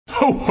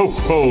Ho, ho,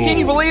 ho. Can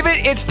you believe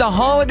it? It's the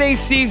holiday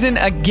season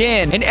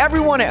again, and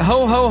everyone at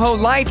Ho Ho Ho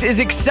Lights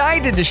is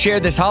excited to share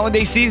this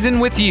holiday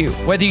season with you.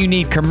 Whether you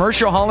need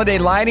commercial holiday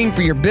lighting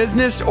for your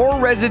business or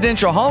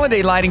residential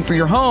holiday lighting for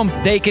your home,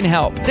 they can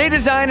help. They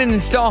design and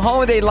install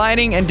holiday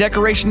lighting and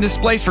decoration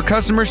displays for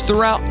customers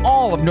throughout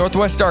all of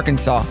Northwest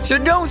Arkansas. So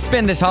don't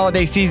spend this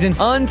holiday season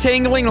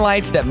untangling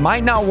lights that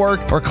might not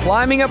work or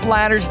climbing up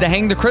ladders to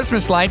hang the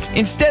Christmas lights.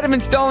 Instead of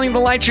installing the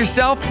lights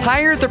yourself,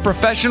 hire the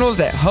professionals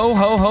at Ho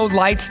Ho Ho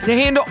Lights to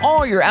handle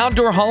all your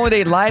outdoor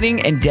holiday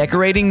lighting and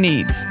decorating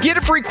needs. Get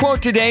a free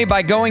quote today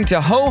by going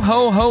to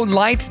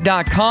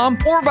hohoholights.com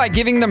or by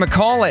giving them a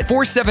call at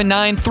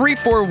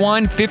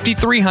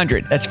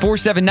 479-341-5300. That's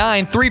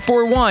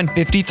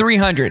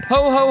 479-341-5300.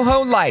 Ho Ho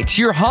Ho Lights,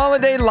 your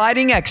holiday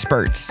lighting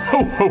experts.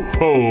 Ho, ho,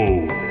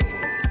 ho.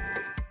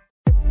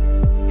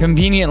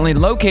 Conveniently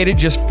located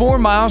just 4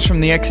 miles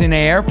from the XNA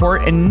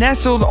Airport and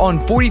nestled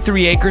on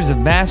 43 acres of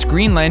vast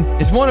greenland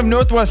is one of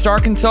Northwest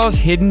Arkansas's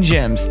hidden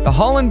gems, the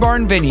Holland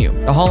Barn Venue.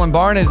 The Holland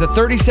Barn is a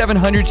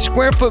 3,700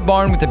 square foot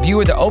barn with a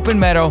view of the open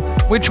meadow,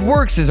 which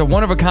works as a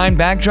one-of-a-kind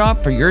backdrop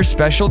for your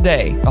special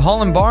day. The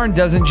Holland Barn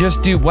doesn't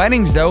just do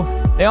weddings, though.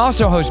 They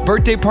also host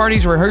birthday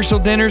parties, rehearsal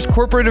dinners,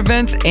 corporate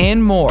events,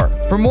 and more.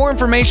 For more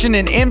information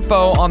and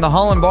info on the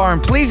Holland Barn,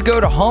 please go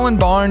to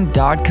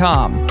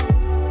hollandbarn.com.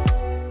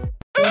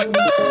 Good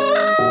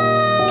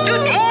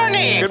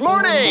morning. Good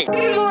morning.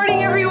 Good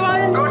morning,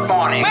 everyone. Good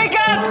morning. Wake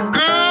up.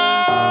 Good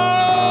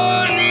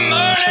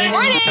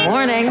morning.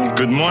 Morning.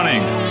 Good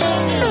morning.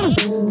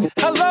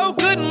 Hello,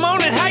 good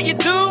morning, how you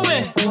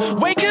doing?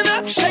 Waking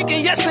up,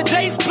 shaking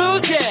yesterday's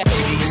blues, yeah.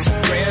 Baby, it's a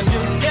brand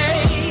new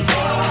day.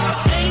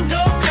 Ain't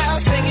no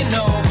clouds hanging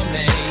over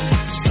me.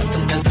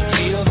 Something doesn't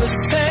feel the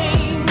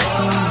same.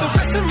 The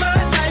rest of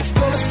my life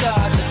gonna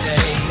start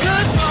today.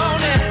 Good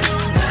morning.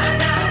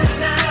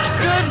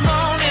 Good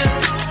morning.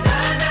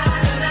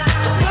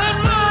 Good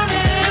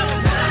morning.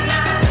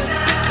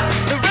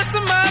 The rest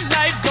of my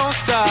life gonna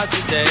start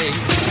today.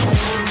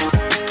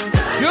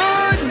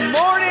 Good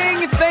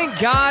morning. Thank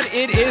God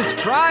it is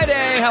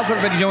Friday. How's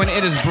everybody doing?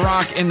 It is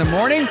Brock in the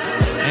morning,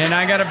 and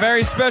I got a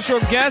very special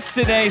guest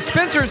today.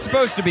 Spencer's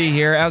supposed to be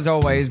here, as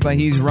always, but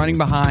he's running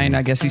behind.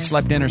 I guess he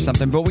slept in or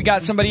something, but we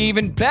got somebody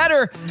even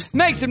better.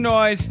 Make some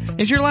noise.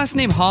 Is your last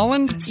name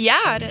Holland?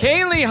 Yeah, it is.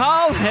 Kaylee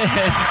Holland.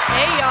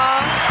 Hey,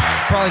 y'all.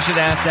 Probably should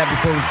have asked that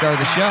before we started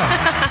the show.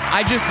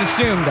 I just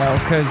assumed, though,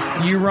 because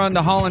you run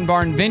the Holland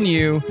Barn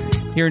Venue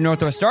here in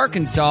Northwest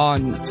Arkansas,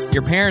 and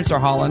your parents are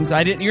Hollands.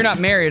 You're not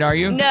married, are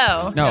you?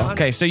 No.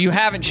 Okay, so you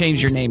haven't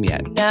changed your name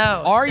yet.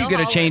 No. Are you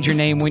going to change your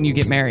name when you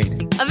get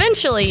married?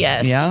 Eventually,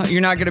 yes. Yeah?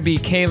 You're not going to be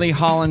Kaylee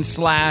Holland /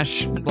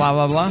 blah,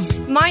 blah, blah?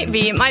 Might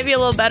be. It might be a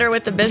little better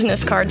with the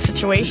business card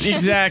situation.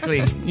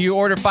 Exactly. You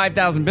order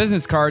 5,000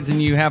 business cards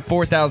and you have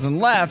 4,000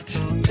 left.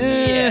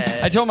 Yes.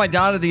 I told my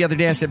daughter the other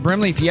day, I said,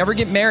 Brimley, if you ever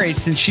get married,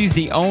 since she's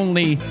the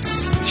only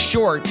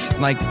short,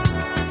 like,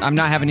 I'm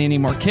not having any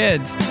more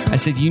kids, I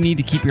said, you need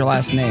to keep your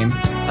last name.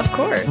 Of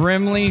course.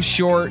 Brimley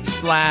short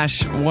 /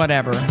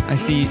 whatever. I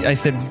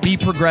said, be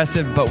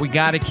progressive, but we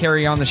got to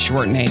carry on the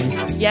short name.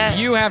 Yes.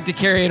 You have to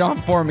carry it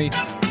on for me,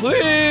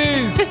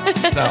 please.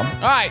 So,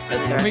 all right.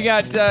 That's right. We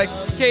got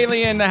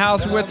Kaylee in the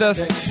house with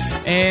us,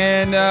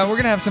 and we're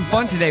going to have some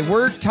fun today.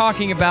 We're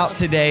talking about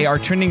today, our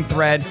trending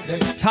thread,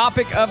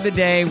 topic of the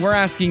day. We're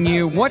asking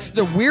you, what's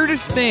the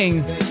weirdest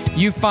thing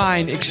you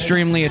find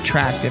extremely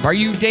attractive? Are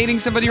you dating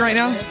somebody right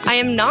now? I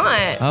am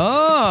not.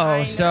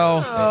 Oh,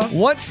 so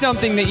what's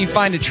something that you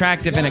find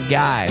attractive in a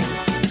guy?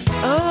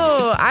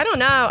 Oh, I don't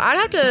know. I'd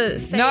have to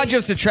say... Not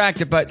just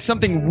attractive, but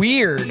something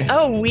weird.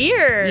 Oh,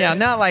 weird. Yeah,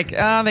 not like,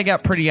 they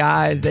got pretty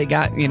eyes. They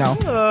got,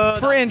 Oh,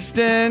 For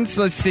instance,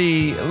 let's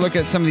see. Look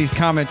at some of these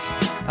comments.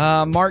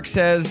 Mark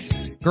says,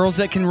 girls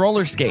that can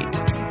roller skate.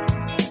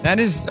 That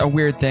is a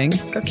weird thing.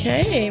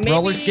 okay. Maybe,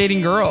 Roller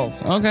skating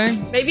girls. Okay.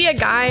 maybe a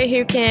guy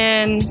who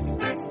can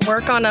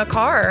work on a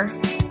car.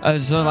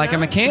 So like a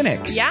mechanic.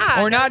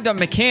 Yeah. Or not a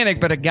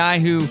mechanic, but a guy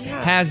who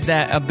has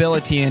that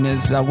ability in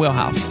his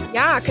wheelhouse.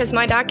 Yeah, because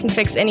my dad can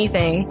fix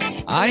anything.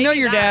 I know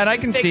your dad. I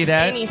can fix see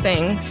that.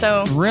 Anything.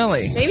 So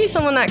Really? maybe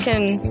someone that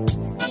can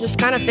just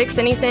kind of fix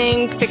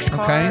anything, fix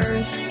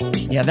cars.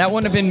 Yeah, that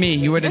wouldn't have been me.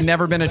 You would have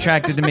never been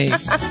attracted to me.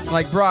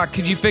 Like, Brock,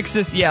 could you fix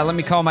this? Yeah, let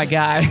me call my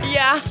guy.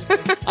 Yeah.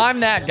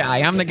 I'm that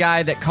guy. I'm the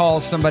guy that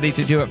calls somebody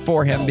to do it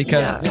for him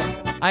because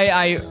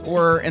I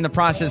were in the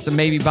process of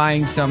maybe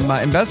buying some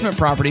investment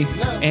property,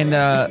 and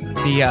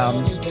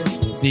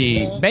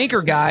the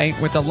banker guy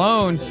with the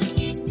loan,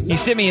 he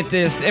sent me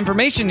this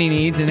information he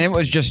needs, and it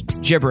was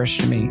just gibberish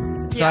to me.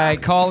 So I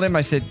called him.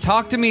 I said,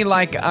 talk to me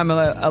like I'm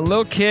a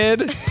little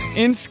kid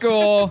in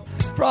school,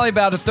 probably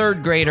about a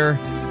third grader.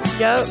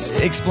 Yep.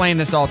 Explain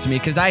this all to me,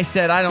 because I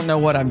said, I don't know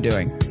what I'm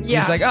doing. Yeah.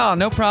 He's like, oh,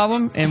 no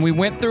problem. And we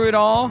went through it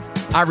all.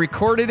 I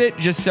recorded it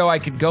just so I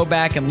could go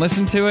back and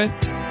listen to it.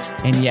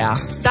 And yeah.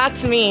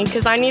 That's me,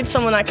 because I need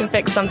someone that can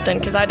fix something,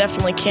 because I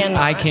definitely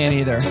cannot. I can't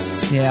either.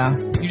 Yeah.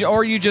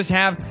 Or you just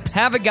have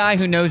a guy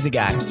who knows a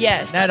guy.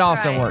 Yes. That that's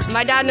also right. works.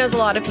 My dad knows a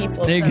lot of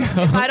people. There you so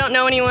go. If I don't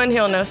know anyone,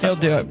 he'll know He'll someone.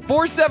 do it.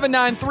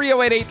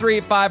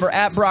 479-308-8385 or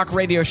at Brock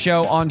Radio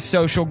Show on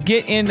social.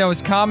 Get in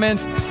those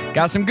comments.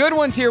 Got some good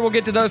ones here. We'll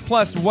get to those.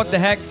 Plus, what the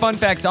heck? Fun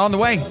facts on the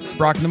way. It's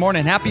Brock in the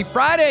Morning. Happy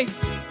Friday.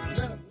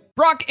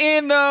 Brock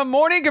in the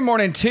Morning. Good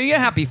morning to you.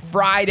 Happy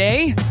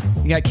Friday.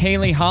 You got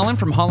Kaylee Holland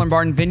from Holland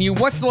Barn Venue.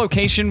 What's the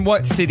location?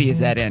 What city is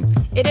that in?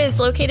 It is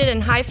located in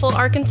Highfield,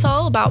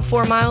 Arkansas, about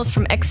 4 miles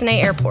from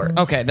Exnay Airport.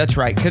 Okay, that's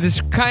right. Because it's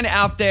kind of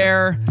out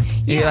there.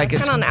 Yeah, it's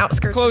kinda on the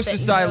outskirts Close of to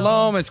Bentonville.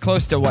 Siloam. It's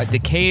close to what?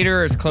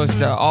 Decatur. It's close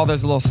to all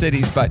those little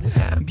cities. But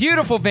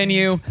beautiful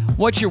venue.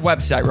 What's your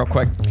website, real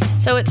quick?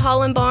 So it's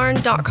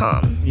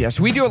hollandbarn.com. Yes,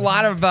 we do a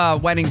lot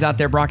of weddings out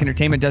there. Brock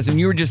Entertainment does. And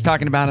you were just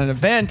talking about an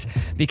event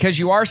because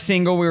you are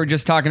single. We were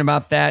just talking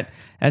about that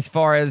as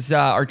far as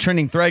our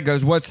trending thread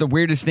goes. What's the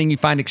weirdest thing you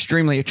find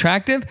extremely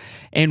attractive?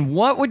 And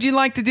what would you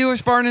like to do as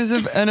far as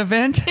an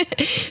event?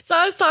 So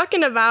I was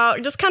talking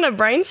about just kind of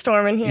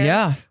brainstorming here.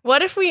 Yeah.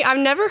 What if I've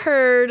never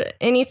heard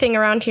anything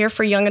around here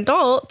for young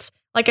adults,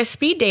 like a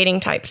speed dating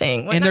type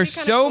thing. Wouldn't And that there's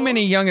be kinda so cool?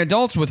 many young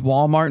adults with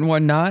Walmart and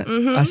whatnot.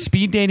 A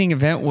speed dating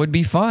event would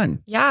be fun.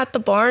 Yeah, at the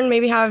barn,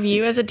 maybe have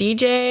you as a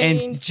DJ.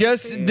 And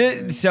just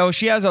so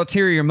she has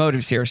ulterior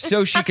motives here,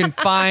 so she can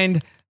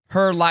find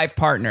her life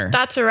partner.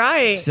 That's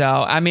right.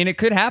 So, I mean, it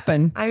could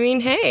happen. I mean,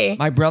 hey.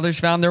 My brothers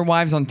found their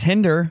wives on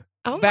Tinder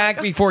Oh my back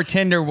God. before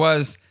Tinder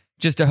was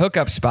just a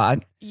hookup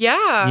spot.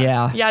 Yeah.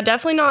 Yeah. Yeah,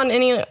 definitely not on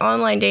any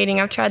online dating.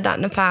 I've tried that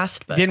in the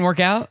past, but Didn't work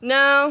out?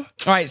 no.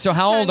 All right, so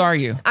how old are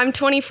you? I'm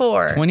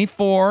 24.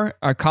 24,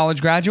 a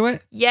college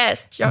graduate?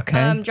 Yes.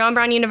 Okay. John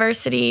Brown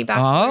University,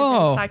 bachelor's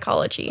Oh. in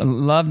psychology.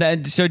 Love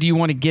that. So do you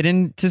want to get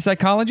into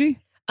psychology?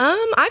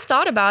 I've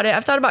thought about it.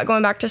 I've thought about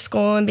going back to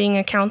school and being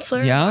a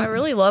counselor. Yeah. I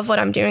really love what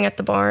I'm doing at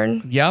the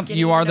barn. Yep, Getting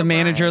you to are the know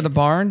manager of the brides.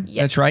 barn.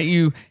 Yes. That's right.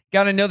 You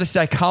got to know the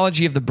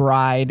psychology of the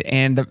bride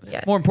and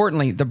Yes. more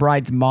importantly, the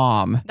bride's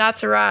mom.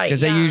 That's right. Because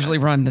they yeah. usually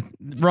run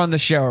the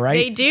show, right?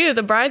 They do.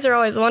 The brides are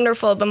always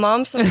wonderful. The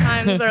moms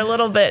sometimes are a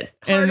little bit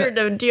And- harder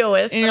to deal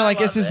with. And you're but I like,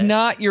 this love is it.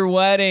 not your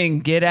wedding.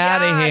 Get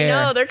out of here.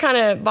 I know. They're kind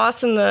of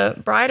bossing the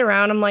bride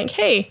around. I'm like,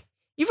 hey,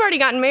 you've already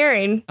gotten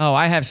married. Oh,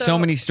 I have so So-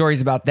 many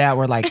stories about that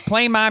where like,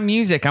 play my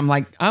music. I'm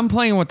like, I'm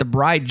playing what the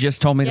bride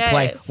just told me to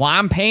play. Yes. Well,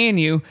 I'm paying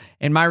you.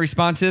 And my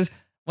response is,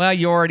 well,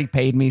 you already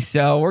paid me,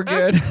 so we're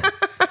good.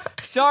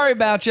 Sorry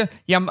about you.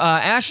 Yeah,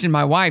 Ashton,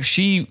 my wife,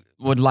 she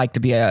would like to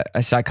be a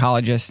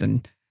psychologist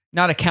and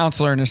not a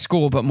counselor in a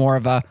school, but more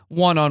of a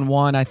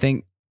one-on-one, I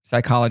think,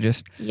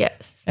 psychologist.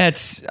 Yes.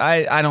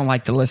 I don't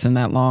like to listen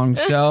that long,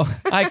 so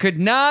I could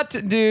not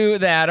do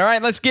that. All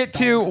right, let's get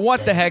to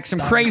what the heck, some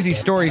crazy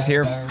stories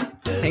here,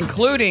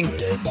 including,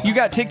 you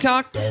got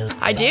TikTok?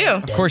 I do.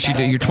 Of course you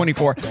do. You're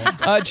 24.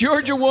 A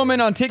Georgia woman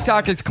on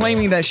TikTok is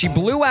claiming that she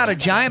blew out a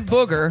giant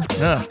booger.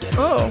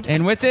 Oh.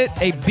 And with it,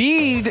 a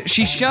bead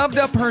she shoved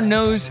up her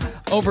nose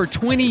over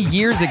 20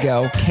 years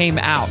ago came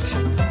out.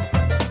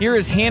 Here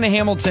is Hannah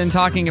Hamilton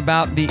talking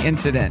about the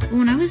incident.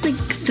 When I was like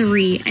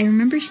 3, I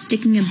remember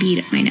sticking a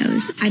bead up my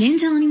nose. I didn't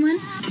tell anyone,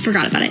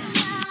 forgot about it.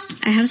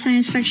 I had a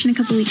sinus infection a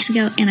couple weeks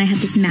ago and I had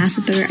this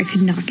massive booger. I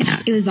could not get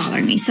out. It was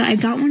bothering me. So I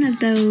got one of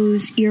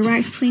those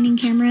earwax cleaning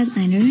cameras.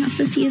 I know you're not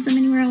supposed to use them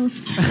anywhere else,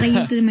 but I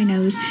used it in my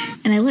nose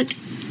and I looked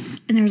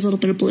and there was a little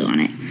bit of blue on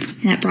it.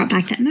 And that brought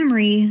back that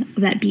memory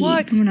of that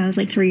bead from when I was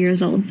like 3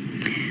 years old.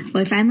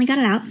 Well, I finally got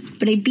it out,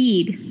 but a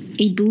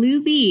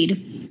blue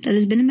bead that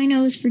has been in my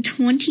nose for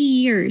 20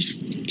 years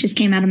just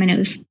came out of my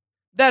nose.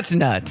 That's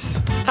nuts.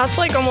 That's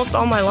like almost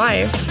all my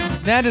life.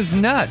 That is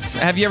nuts.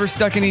 Have you ever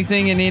stuck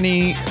anything in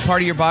any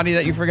part of your body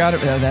that you forgot?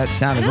 That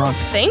sounded I don't wrong.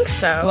 think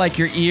so. Like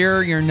your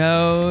ear, your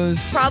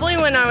nose. Probably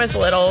when I was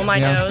little, my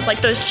Yeah. nose,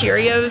 like those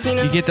Cheerios, you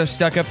know? You get those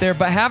stuck up there.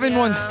 But having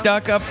one Yeah.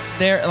 stuck up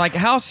there, like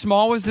how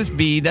small was this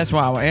bead? That's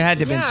why it had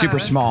to have been Yeah. super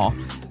small.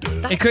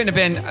 It couldn't have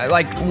been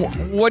like,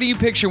 what do you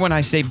picture when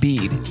I say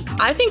bead?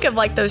 I think of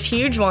like those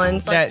huge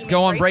ones. Like, That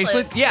go on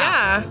bracelets?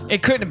 Yeah.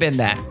 It couldn't have been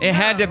that. It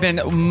had to have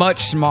been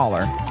much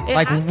smaller. It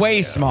Like had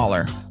way to.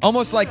 smaller.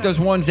 Almost like those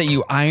ones that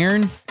you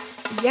iron,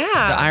 the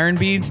Yeah. iron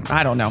beads.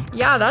 I don't know.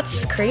 Yeah,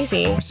 that's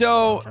crazy.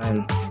 So,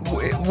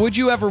 would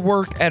you ever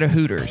work at a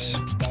Hooters?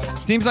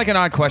 Seems like an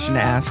odd question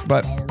to ask,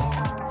 but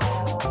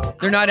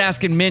they're not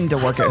asking men to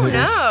work at Oh,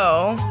 Hooters.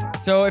 no.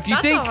 So if you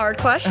That's think a hard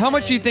question. how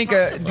much do you think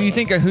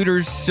a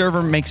Hooters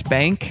server makes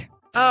bank?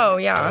 Oh,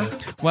 yeah.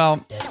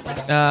 Well,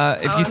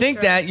 if you think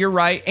that, you're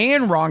right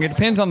and wrong. It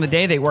depends on the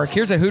day they work.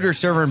 Here's a Hooters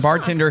server and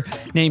bartender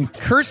named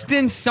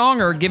Kirsten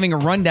Songer giving a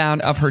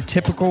rundown of her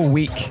typical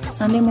week.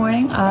 Sunday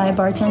morning, I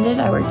bartended.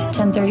 I worked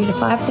 10:30 to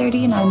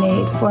 5:30, and I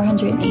made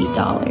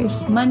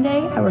 $408.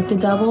 Monday, I worked a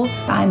double.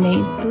 I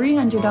made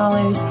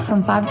 $300.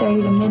 From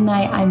 5:30 to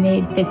midnight, I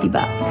made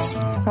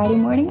 $50. Friday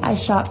morning, I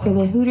shopped for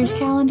the Hooters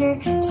calendar,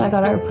 so I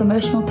got our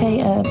promotional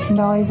pay of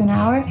 $10 an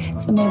hour,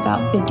 so I made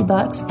about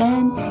 $50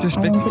 then. Just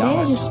and then today,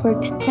 $50. I just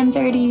worked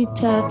 10:30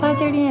 to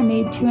 5:30. I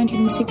made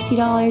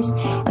 $260.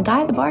 A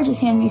guy at the bar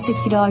just handed me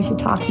 $60 for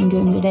talking to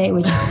him today,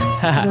 which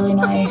is really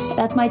nice.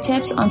 That's my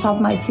tips on top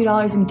of my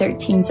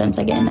 $2.13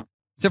 I get.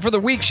 So for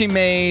the week, she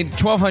made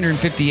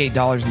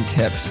 $1,258 in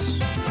tips,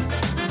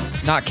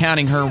 not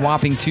counting her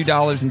whopping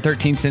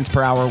 $2.13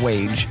 per hour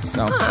wage.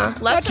 So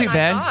Less not too than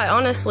bad. I thought,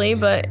 honestly,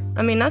 but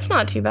I mean, that's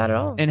not too bad at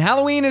all. And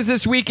Halloween is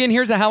this weekend.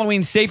 Here's a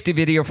Halloween safety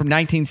video from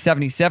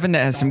 1977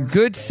 that has some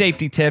good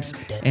safety tips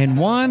and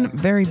one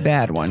very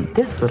bad one.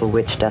 This little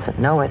witch doesn't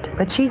know it,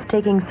 but she's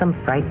taking some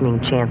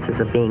frightening chances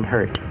of being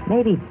hurt,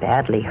 maybe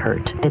badly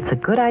hurt. It's a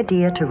good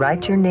idea to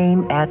write your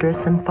name,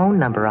 address, and phone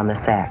number on the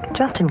sack,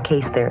 just in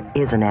case there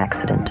is an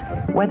accident.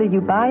 Whether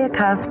you buy a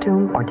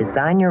costume or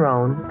design your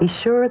own, be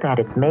sure that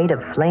it's made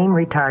of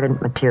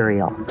flame-retardant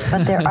material.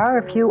 But there are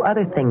a few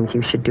other things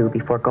you should do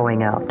before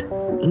going out.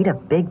 Eat a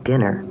big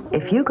dinner.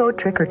 If you go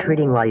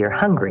trick-or-treating while you're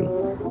hungry,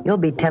 you'll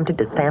be tempted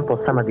to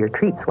sample some of your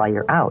treats while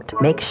you're out.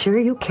 Make sure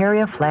you carry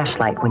a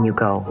flashlight when you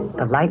go.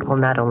 The light will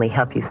not only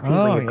help you see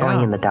when you're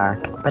going in the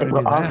dark, but it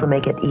will also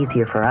make it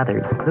easier for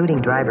others, including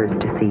drivers,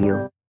 to see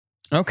you.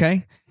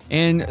 Okay.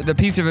 And the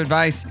piece of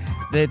advice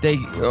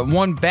that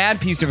one bad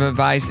piece of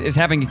advice is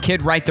having a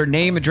kid write their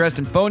name, address,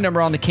 and phone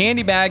number on the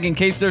candy bag in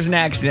case there's an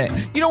accident.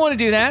 You don't want to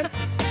do that.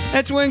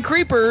 That's when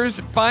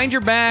creepers find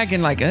your bag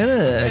and like,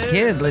 a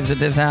kid lives at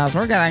this house.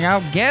 We're going to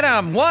go get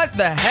him. What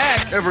the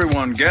heck?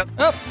 Everyone get.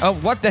 Oh,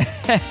 what the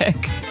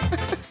heck?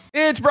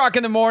 It's Brock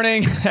in the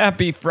morning.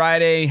 Happy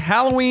Friday.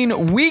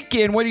 Halloween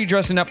weekend. What are you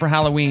dressing up for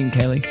Halloween,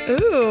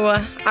 Kaylee? Ooh,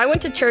 I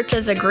went to church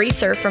as a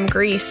greaser from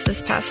Greece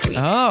this past week.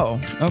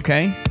 Oh,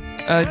 okay.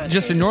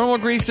 Just a normal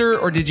greaser,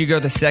 or did you go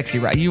the sexy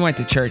route? You went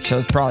to church, so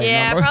it's probably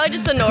normal. Probably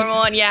just a normal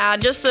one. Yeah,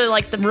 just the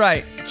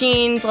right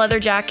jeans, leather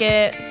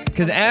jacket.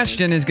 Because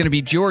Ashton is going to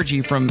be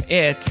Georgie from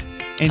It,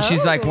 and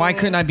she's like, why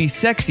couldn't I be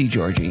sexy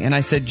Georgie? And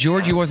I said,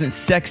 Georgie wasn't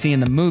sexy in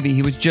the movie.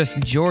 He was just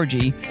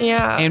Georgie.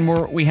 Yeah. And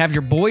we have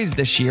your boys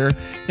this year.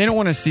 They don't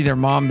want to see their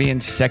mom being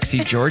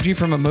sexy Georgie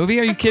from a movie.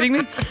 Are you kidding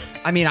me?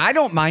 I mean, I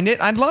don't mind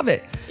it. I'd love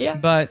it. Yeah.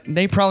 But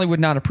they probably would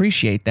not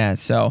appreciate that.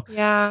 So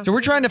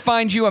we're trying to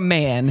find you a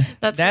man.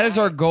 That is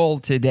our goal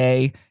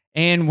today.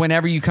 And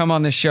whenever you come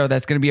on the show,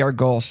 that's going to be our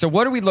goal. So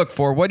what do we look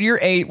for? What's your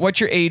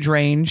age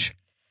range?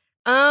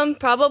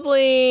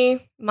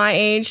 Probably my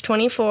age,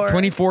 24.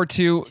 24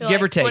 to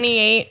give or take.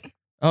 28.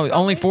 Oh,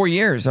 only 4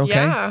 years. Okay.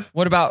 Yeah.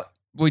 What about,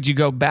 would you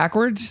go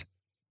backwards?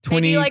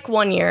 Maybe like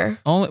 1 year.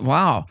 Only.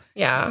 Wow.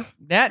 Yeah.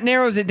 That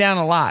narrows it down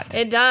a lot.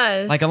 It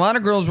does. Like a lot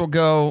of girls will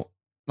go,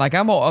 like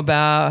I'm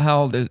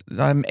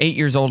 8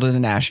 years older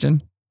than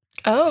Ashton.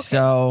 Oh. Okay.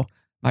 So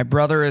my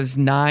brother is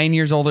 9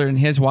 years older than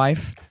his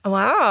wife.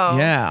 Wow.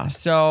 Yeah.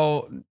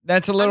 So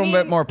that's a little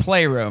bit more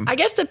playroom. I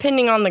guess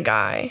depending on the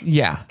guy.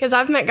 Yeah. Because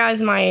I've met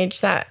guys my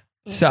age that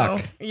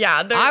suck.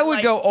 Yeah. I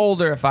would go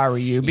older if I were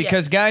you,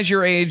 because guys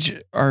your age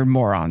are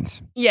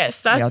morons.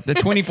 Yes. That's the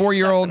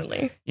 24-year-olds.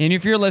 And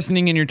if you're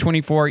listening and you're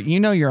 24, you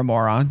know you're a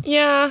moron.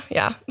 Yeah.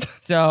 Yeah.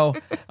 So,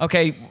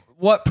 okay,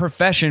 what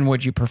profession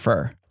would you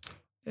prefer?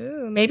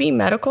 Ooh, maybe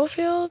medical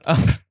field?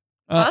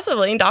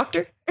 Possibly.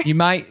 Doctor? You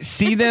might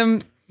see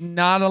them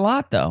not a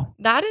lot, though.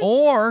 That is.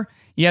 Or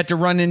you have to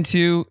run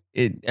into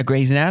a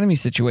Grey's Anatomy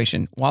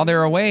situation. While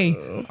they're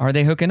away, are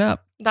they hooking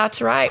up?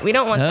 That's right. We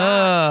don't want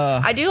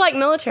that. I do like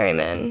military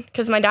men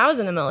because my dad was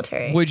in the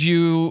military. Would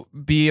you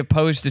be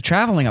opposed to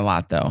traveling a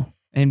lot, though,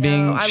 and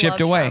being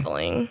shipped away?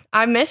 Traveling.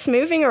 I miss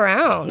moving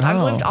around.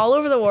 I've lived all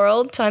over the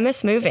world, so I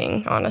miss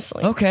moving,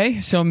 honestly.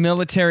 Okay, so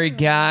military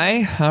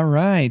guy. All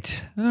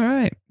right.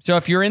 So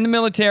if you're in the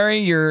military,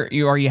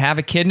 you have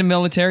a kid in the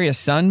military, a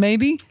son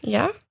maybe?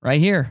 Yeah. Right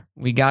here.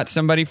 We got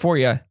somebody for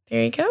you.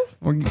 There you go.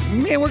 We're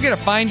going to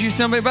find you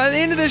somebody. By the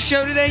end of this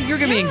show today, you're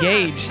going to be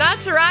engaged.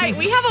 That's right.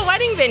 We have a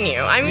wedding venue.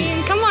 I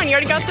mean, come on. You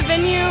already got the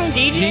venue.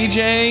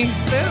 DJ.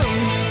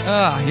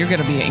 Boom. You're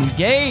going to be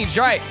engaged.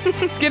 All right.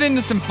 Let's get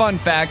into some fun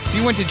facts.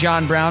 You went to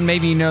John Brown.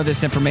 Maybe you know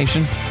this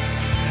information.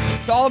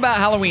 It's all about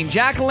Halloween.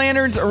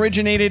 Jack-o'-lanterns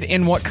originated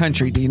in what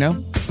country? Do you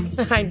know?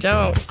 I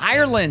don't.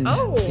 Ireland.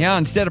 Oh. Yeah,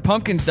 instead of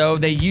pumpkins, though,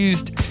 they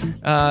used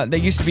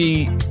to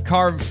be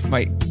carved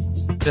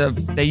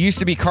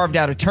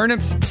out of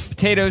turnips,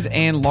 potatoes,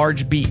 and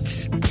large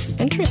beets.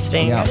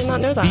 Interesting. Yeah. I did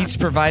not know that. Beets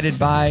provided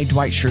by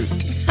Dwight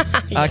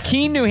Schrute.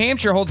 Keene, New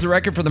Hampshire holds the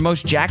record for the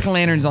most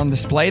jack-o'-lanterns on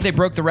display. They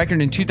broke the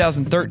record in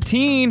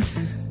 2013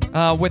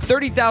 with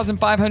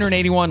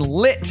 30,581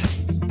 lit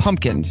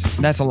pumpkins.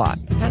 That's a lot.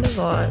 That is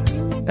a lot.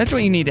 That's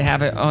what you need to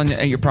have it on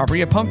your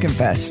property, a pumpkin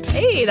fest.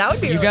 Hey, that would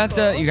be You got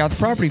the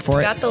property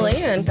for it. You got the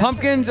land.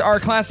 Pumpkins are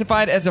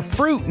classified as a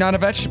fruit, not a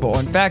vegetable.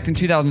 In fact, in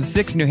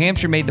 2006, New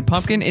Hampshire made the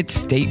pumpkin its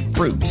state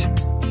fruit.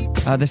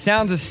 The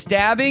sounds of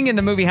stabbing in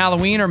the movie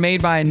Halloween are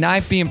made by a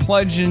knife being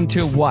plunged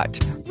into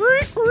what?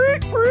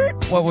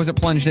 What was it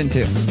plunged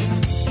into?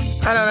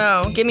 I don't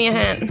know. Give me a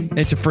hint.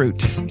 It's a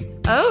fruit.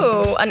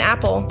 Oh, an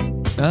apple.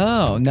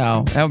 Oh,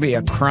 no. That would be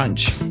a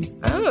crunch.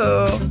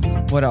 Oh.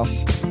 What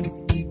else?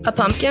 A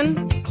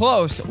pumpkin?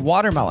 Close.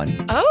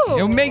 Watermelon. Oh.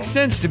 It would make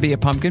sense to be a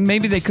pumpkin.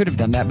 Maybe they could have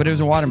done that, but it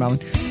was a watermelon.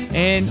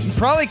 And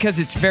probably because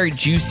it's very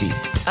juicy.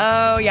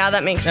 Oh, yeah,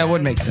 that makes sense. That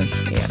would make sense.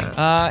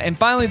 Yeah. And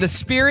finally, the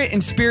spirit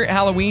in Spirit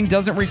Halloween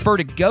doesn't refer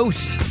to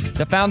ghosts.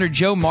 The founder,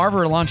 Joe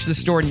Marver, launched the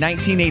store in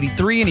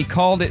 1983, and he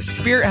called it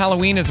Spirit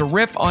Halloween as a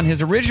riff on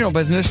his original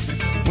business,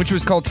 which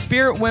was called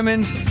Spirit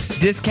Women's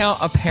Discount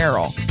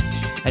Apparel.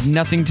 Had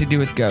nothing to do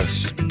with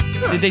ghosts.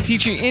 Did they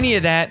teach you any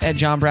of that at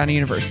John Brown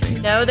University?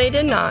 No, they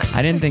did not.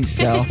 I didn't think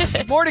so.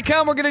 More to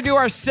come. We're going to do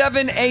our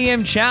 7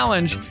 a.m.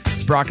 challenge.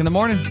 It's Brock in the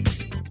morning.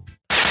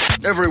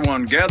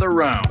 Everyone gather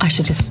round. I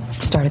should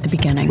just start at the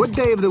beginning. What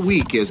day of the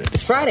week is it?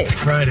 It's Friday.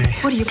 Friday.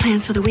 What are your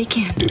plans for the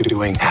weekend?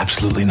 Doing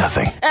absolutely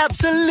nothing.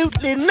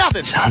 Absolutely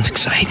nothing. Sounds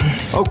exciting.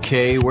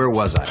 Okay, where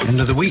was I?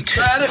 End of the week.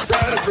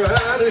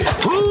 Friday.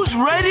 Who's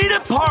ready to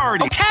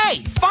party? Okay,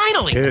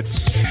 finally.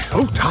 It's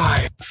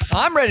showtime.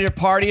 I'm ready to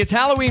party. It's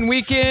Halloween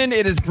weekend.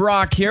 It is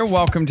Brock here.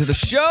 Welcome to the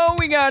show.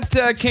 We got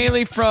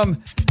Kaylee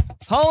from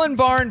Holland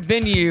Barn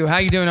Venue. How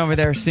you doing over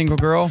there, single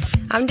girl?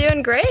 I'm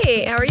doing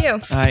great. How are you?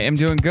 I am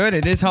doing good.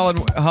 It is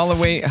Halloween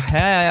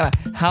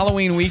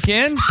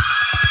weekend.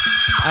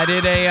 I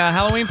did a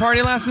Halloween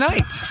party last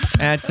night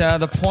at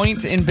the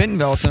Point in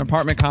Bentonville. It's an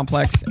apartment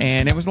complex,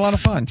 and it was a lot of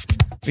fun.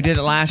 We did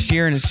it last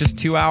year, and it's just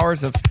 2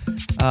 hours of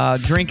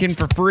drinking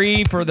for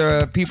free for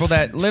the people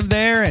that live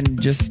there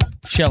and just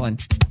chilling,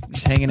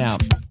 just hanging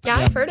out. Yeah,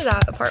 I've heard of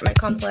that apartment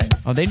complex.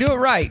 Oh, they do it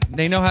right.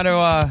 They know how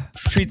to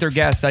treat their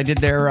guests. I did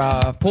their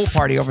pool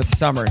party over the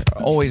summer.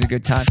 Always a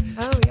good time.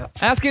 Oh, yeah.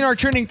 Asking our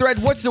trending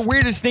thread, what's the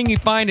weirdest thing you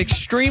find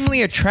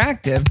extremely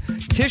attractive?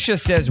 Tisha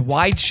says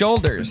wide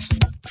shoulders.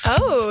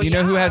 Oh, You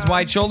know who has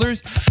wide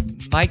shoulders?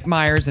 Mike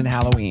Myers in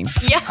Halloween.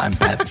 Yeah. I'm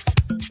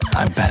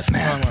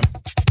Batman.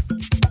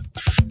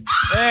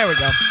 There we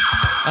go.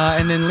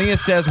 And then Leah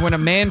says when a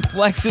man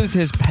flexes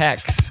his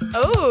pecs.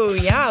 Oh,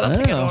 yeah, that's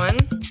a good one.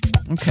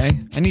 Okay.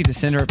 I need to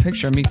send her a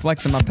picture of me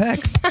flexing my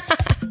pecs.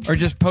 Or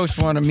just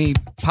post one of me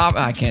pop.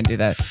 I can't do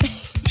that.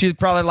 She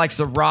probably likes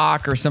The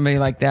Rock or somebody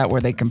like that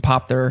where they can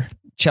pop their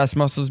chest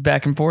muscles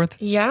back and forth.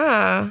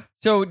 Yeah.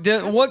 So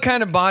what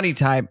kind of body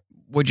type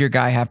would your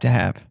guy have to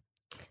have?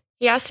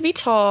 He has to be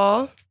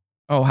tall.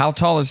 Oh, how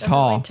tall is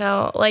tall?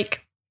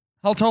 Like,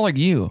 how tall are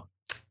you?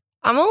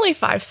 I'm only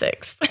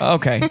 5'6".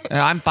 Okay.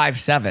 I'm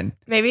 5'7".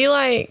 Maybe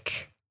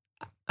like,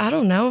 I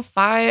don't know,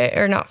 5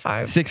 or not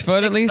 5. 6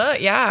 foot at least? 6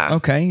 foot, yeah.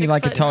 Okay. You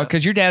like it tall?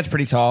 Because your dad's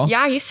pretty tall.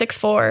 Yeah, he's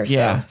 6'4".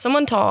 Yeah. So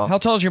someone tall. How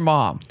tall is your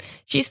mom?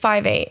 She's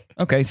 5'8".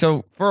 Okay.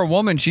 So for a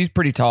woman, she's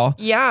pretty tall.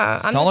 Yeah.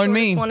 She's I'm taller the than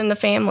me. shortest one in the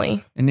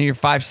family. And then you're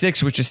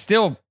 5'6", which is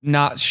still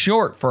not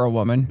short for a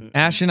woman.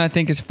 Ashton, I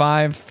think, is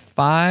 5'5",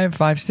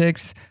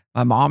 5'6".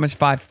 My mom is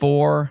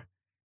 5'4".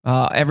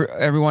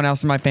 Everyone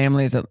else in my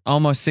family is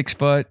almost 6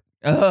 foot.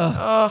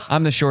 Ugh.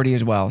 I'm the shorty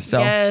as well. So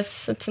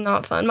yes, it's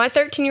not fun. My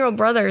 13-year-old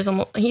brother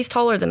he's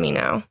taller than me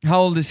now. How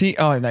old is he?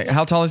 Oh,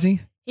 how tall is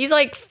he? He's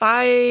like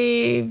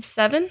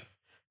 5'7".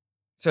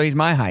 So he's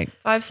my height.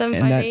 5'7",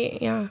 And 5'8",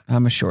 yeah.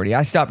 I'm a shorty.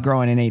 I stopped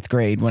growing in 8th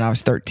grade when I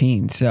was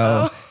 13.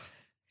 So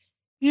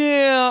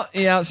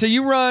yeah. So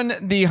you run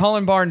the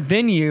Holland Barn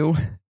Venue.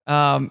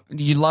 Do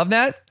you love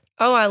that?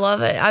 Oh, I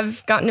love it.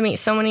 I've gotten to meet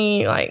so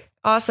many like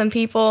awesome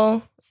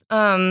people.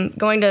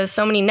 Going to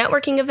so many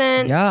networking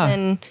events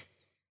and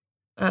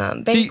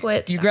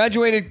banquets. So you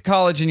graduated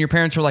college and your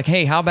parents were like,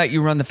 hey, how about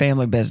you run the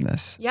family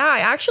business? Yeah, I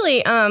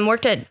actually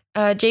worked at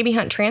JB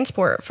Hunt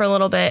Transport for a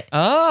little bit.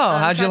 Oh,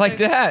 how'd you like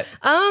that?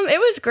 It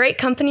was great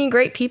company,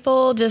 great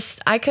people.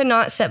 Just I could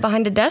not sit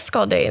behind a desk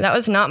all day. That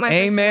was not my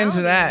Amen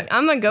to that.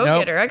 I'm a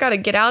go-getter. I got to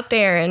get out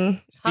there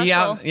and hustle. Be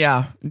out,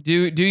 yeah.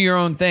 Do your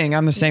own thing.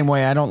 I'm the same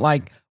way. I don't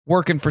like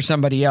working for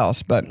somebody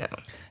else, but no.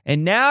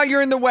 And now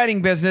you're in the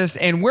wedding business,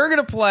 and we're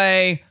going to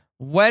play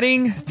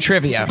wedding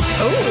trivia.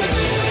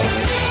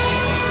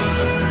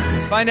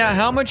 Find out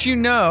how much you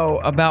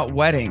know about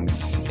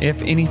weddings, if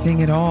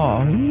anything at all.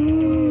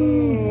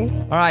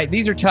 All right,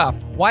 these are tough.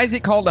 Why is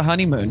it called a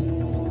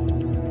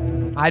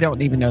honeymoon? I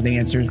don't even know the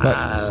answers, but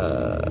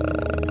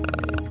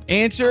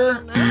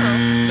answer.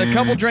 The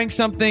couple drank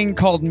something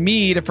called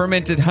mead, a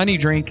fermented honey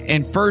drink,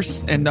 and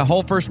the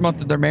whole first month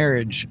of their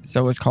marriage,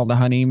 so it's called a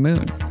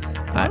honeymoon.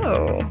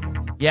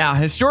 Yeah,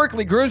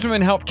 historically,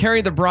 groomsmen helped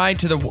carry the bride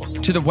to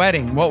the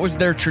wedding. What was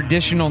their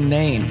traditional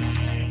name?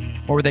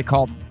 What were they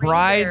called?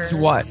 Brides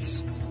what?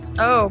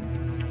 Oh,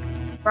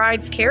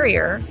 brides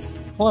carriers.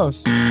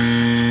 Close.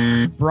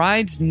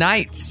 Brides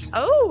knights.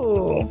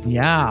 Oh.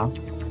 Yeah.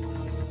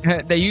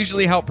 They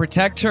usually help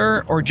protect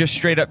her or just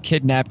straight up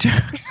kidnapped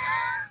her.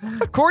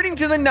 According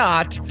to the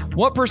Knot,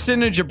 what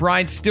percentage of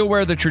brides still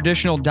wear the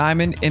traditional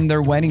diamond in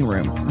their wedding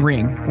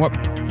ring? What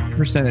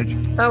percentage?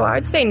 Oh,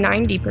 I'd say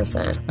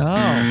 90%.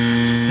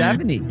 Oh,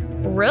 70.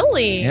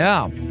 Really?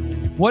 Yeah.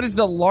 What is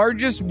the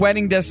largest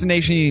wedding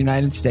destination in the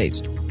United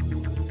States?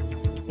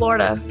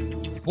 Florida.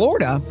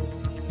 Florida?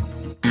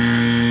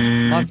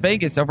 Las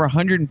Vegas, over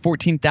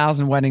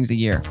 114,000 weddings a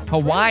year.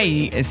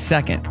 Hawaii is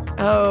second.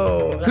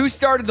 Oh. Who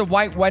started the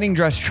white wedding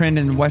dress trend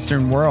in the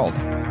Western world?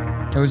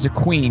 It was a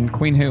queen.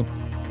 Queen who?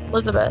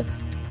 Elizabeth.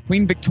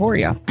 Queen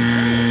Victoria.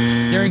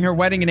 During her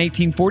wedding in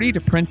 1840 to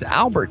Prince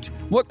Albert.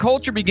 What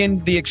culture began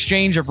the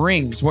exchange of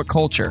rings? What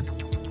culture?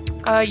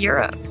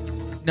 Europe.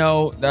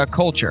 No, the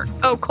culture.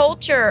 Oh,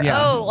 culture.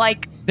 Yeah. Oh,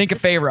 like... Think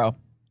of Pharaoh.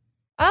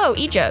 Oh,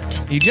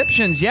 Egypt.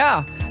 Egyptians,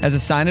 yeah, as a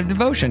sign of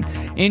devotion.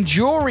 In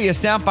jewelry, a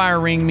sapphire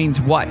ring means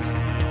what?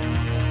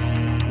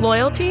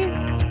 Loyalty?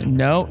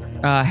 No,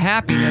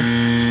 happiness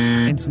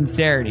and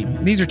sincerity.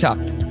 These are tough.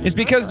 It's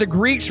because the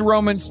Greeks,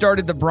 Romans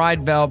started the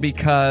bride veil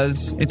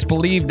because it's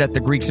believed that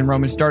the Greeks and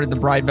Romans started the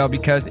bride veil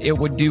because it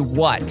would do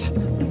what?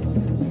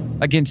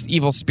 Against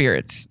evil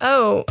spirits.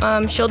 Oh,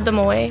 shield them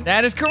away.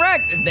 That is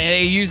correct.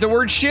 They use the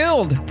word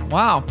shield.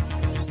 Wow.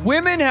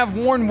 Women have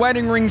worn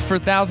wedding rings for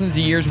thousands of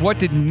years. When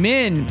did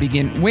men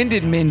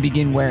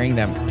begin wearing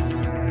them?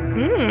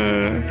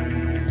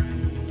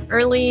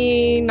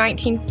 Early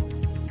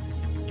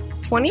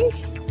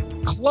 1920s?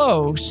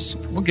 Close.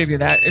 We'll give you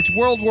that. It's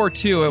World War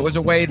II. It was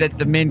a way that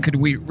the men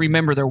could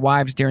remember their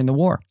wives during the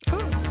war.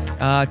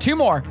 Two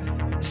more.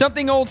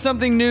 Something old,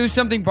 something new,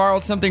 something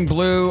borrowed, something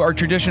blue are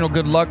traditional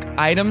good luck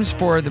items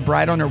for the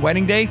bride on her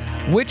wedding day.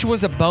 Which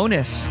was a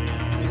bonus?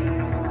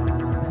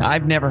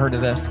 I've never heard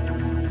of this.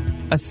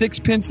 A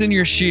sixpence in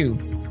your shoe.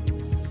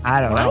 I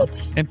don't know.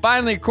 And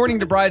finally,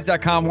 according to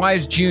brides.com, why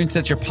is June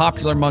such a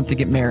popular month to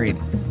get married?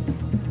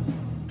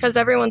 Because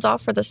everyone's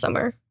off for the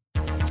summer.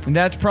 And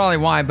that's probably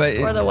why, but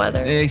or the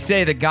weather. They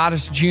say the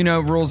goddess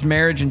Juno rules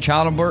marriage and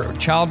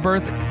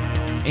childbirth,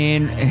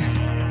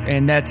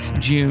 and that's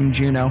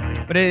Juno.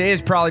 But it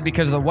is probably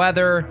because of the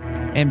weather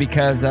and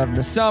because of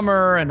the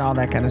summer and all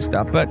that kind of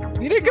stuff. But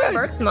you did good.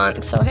 Birth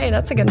month, so hey,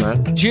 that's a good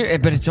month.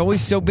 But it's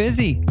always so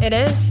busy. It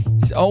is.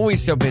 It's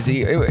always so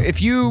busy.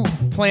 If you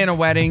plan a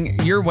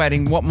wedding, your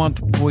wedding, what month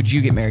would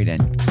you get married in?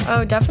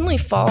 Oh, definitely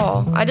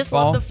fall. I just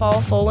love the fall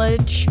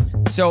foliage.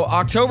 So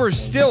October is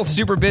still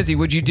super busy.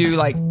 Would you do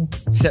like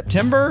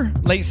September,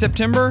 late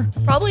September?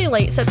 Probably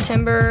late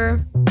September,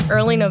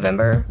 early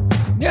November.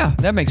 Yeah,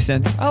 that makes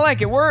sense. I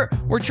like it. We're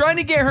trying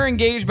to get her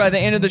engaged by the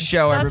end of the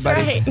show,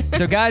 everybody. Right.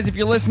 So guys, if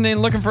you're listening,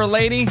 looking for a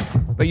lady,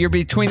 but you're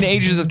between the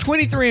ages of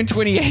 23 and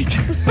 28,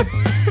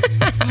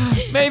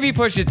 maybe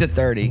push it to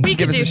 30. We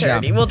can do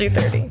 30. We'll do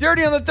 30.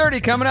 30 on the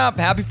 30 coming up.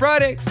 Happy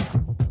Friday.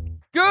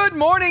 Good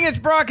morning. It's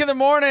Brock in the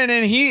morning,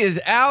 and he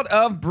is out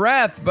of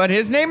breath, but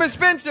his name is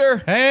Spencer.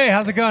 Hey,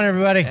 how's it going,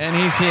 everybody? And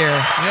he's here.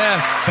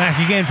 Yes. Back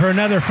again for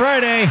another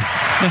Friday. You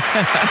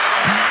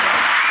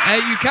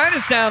kind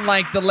of sound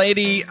like the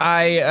lady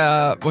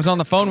I was on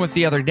the phone with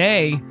the other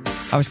day.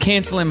 I was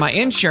canceling my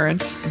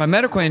insurance, my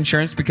medical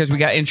insurance, because we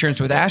got insurance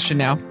with Ashton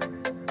now.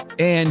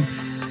 And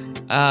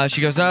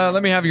she goes,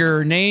 let me have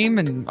your name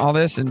and all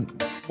this. And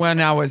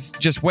when I was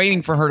just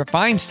waiting for her to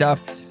find stuff,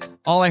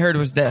 all I heard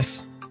was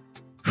this.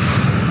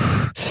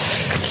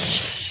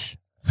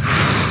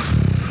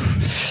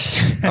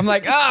 I'm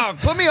like,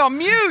 put me on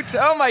mute.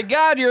 Oh my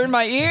God, you're in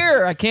my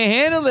ear. I can't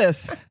handle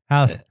this.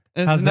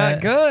 This is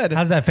not good.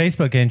 How's that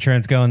Facebook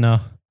insurance going,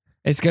 though?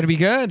 It's going to be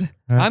good.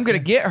 I'm going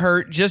to get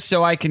hurt just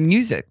so I can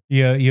use it.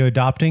 You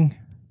adopting?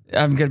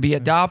 I'm going to be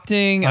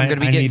adopting. I'm going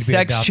to be getting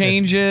sex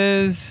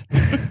changes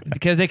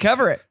because they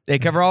cover it. They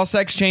cover all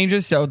sex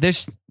changes. So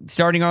this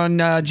starting on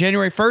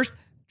January 1st,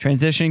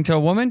 transitioning to a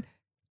woman,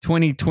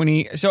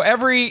 2020. So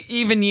every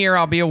even year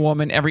I'll be a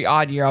woman. Every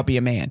odd year I'll be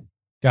a man.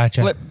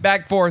 Gotcha. Flip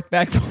back, forth,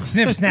 back, forth.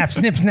 Snip, snap,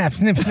 snip, snap,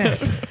 snip, snap.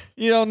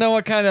 You don't know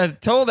what kind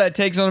of toll that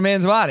takes on a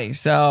man's body.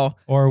 So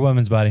or a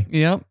woman's body.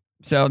 Yep.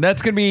 So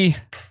that's going to be,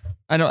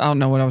 I don't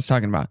know what I was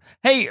talking about.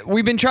 Hey,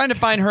 we've been trying to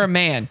find her a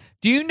man.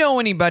 Do you know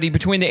anybody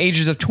between the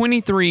ages of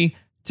 23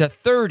 to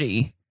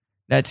 30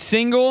 that's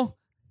single,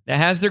 that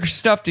has their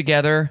stuff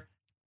together?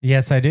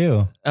 Yes, I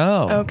do.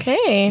 Oh.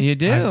 Okay. You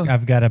do?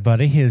 I've got a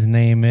buddy. His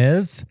name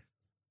is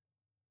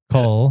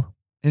Cole.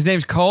 His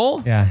name's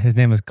Cole? Yeah, his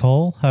name is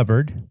Cole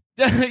Hubbard.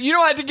 You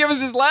don't have to give us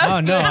his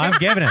last name. Oh, no, I'm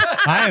giving it.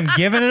 I am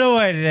giving it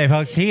away today,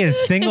 folks. He is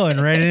single and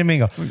ready to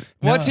mingle.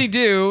 What's he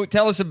do?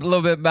 Tell us a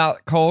little bit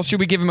about Cole. Should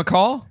we give him a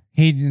call?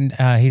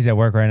 He's at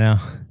work right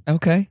now.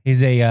 Okay.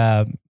 He's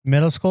a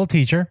middle school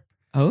teacher.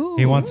 Oh.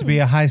 He wants to be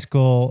a high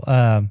school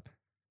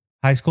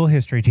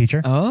history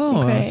teacher.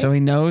 Oh, okay. So he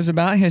knows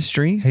about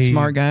history.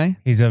 Smart guy.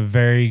 He's a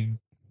very,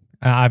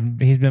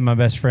 he's been my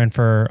best friend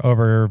for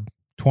over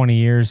 20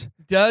 years.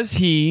 Does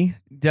he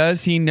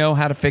know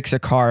how to fix a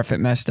car if it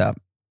messed up?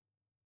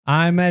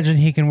 I imagine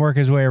he can work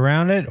his way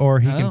around it, or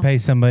he can pay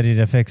somebody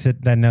to fix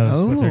it that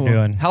knows what they're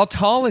doing. How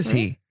tall is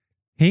he?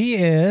 He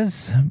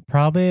is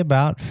probably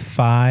about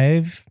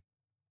 5'9",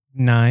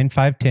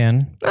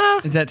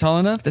 5'10". Is that tall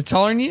enough? That's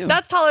taller than you.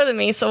 That's taller than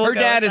me. So we'll her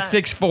dad is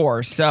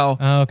 6'4", so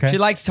okay. She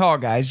likes tall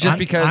guys just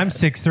because. I'm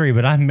 6'3",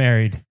 but I'm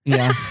married.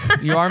 Yeah,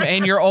 you are,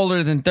 and you're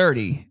older than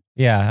 30.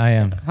 Yeah, I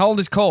am. How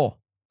old is Cole?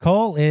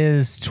 Cole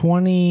is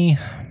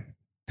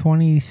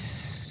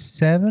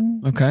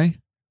 27. Okay.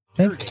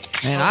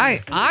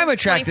 And I'm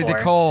attracted 24.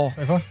 to Cole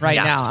right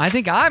now. I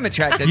think I'm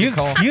attracted to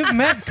Cole. You've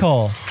met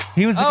Cole.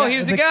 He was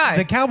the guy.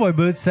 The cowboy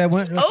boots that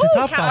went to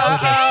Top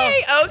Golf.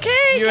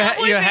 Okay. You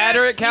had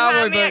her at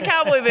cowboy boots. You had me at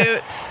cowboy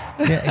boots.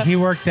 Yeah, he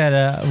worked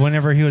at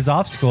whenever he was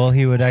off school,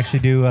 he would actually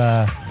do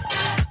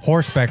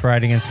horseback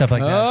riding and stuff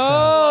like that.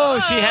 Oh,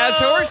 she has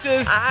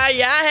horses.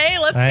 Yeah, hey,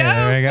 let's Hey, go.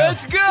 there we go.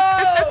 Let's go.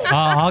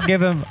 I'll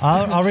give him.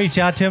 I'll reach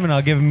out to him and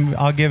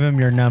I'll give him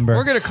your number.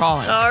 We're gonna call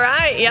him. All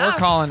right, yeah. We're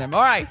calling him.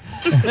 All right.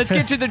 Let's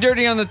get to the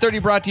Dirty on the 30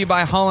 brought to you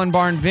by Holland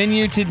Barn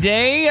Venue.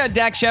 Today,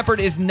 Dak Shepard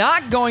is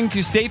not going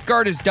to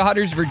safeguard his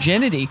daughter's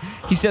virginity.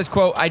 He says,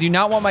 quote, I do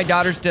not want my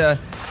daughters to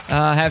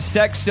have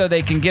sex so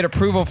they can get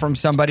approval from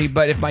somebody,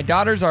 but if my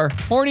daughters are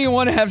horny and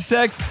want to have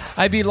sex,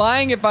 I'd be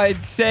lying if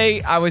I'd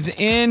say I was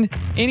in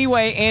any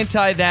way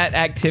anti that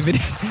activity.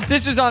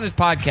 This is on his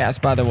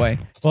podcast, by the way.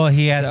 Well,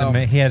 he had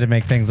to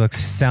make things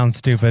sound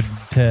stupid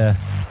to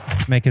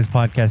make his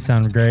podcast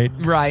sound great.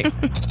 Right.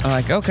 I'm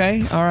like,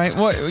 okay, all right.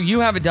 Well,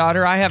 you have a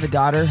daughter. I have a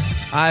daughter.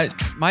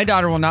 My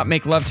daughter will not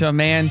make love to a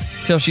man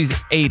till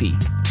she's 80.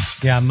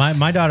 Yeah,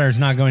 my daughter is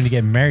not going to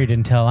get married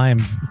until I am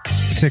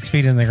 6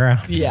 feet in the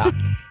ground. Yeah.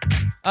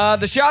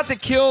 The shot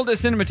that killed a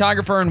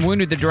cinematographer and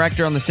wounded the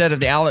director on the set of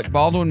the Alec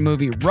Baldwin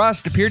movie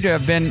Rust appeared to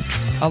have been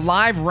a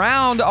live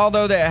round,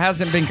 although that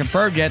hasn't been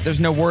confirmed yet. There's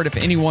no word if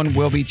anyone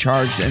will be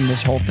charged in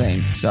this whole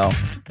thing. So,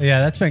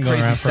 yeah, that's been going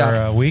crazy around stuff.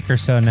 for a week or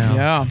so now.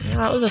 Yeah.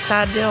 That was a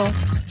sad deal.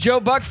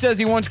 Joe Buck says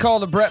he once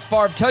called a Brett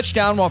Favre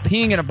touchdown while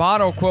peeing in a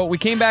bottle. Quote, we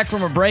came back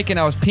from a break and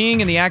I was peeing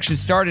and the action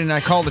started and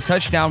I called a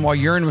touchdown while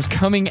urine was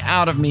coming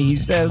out of me, he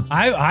says.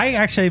 I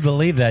actually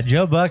believe that.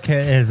 Joe Buck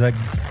is a...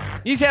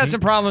 He's had some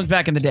problems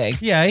back in the day.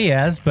 Yeah, he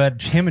has,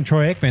 but him and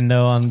Troy Aikman,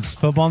 though, on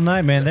Football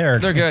Night, man, they're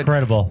good.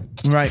 Incredible.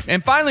 Right.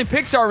 And finally,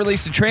 Pixar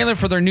released a trailer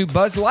for their new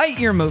Buzz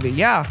Lightyear movie.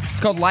 Yeah, it's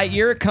called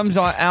Lightyear. It comes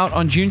out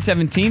on June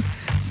 17th.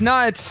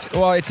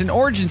 It's an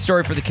origin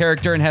story for the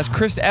character and has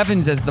Chris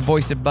Evans as the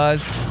voice of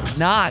Buzz,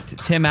 not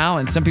Tim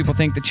Allen. Some people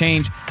think the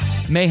change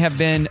may have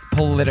been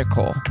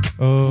political.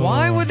 Oh.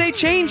 Why would they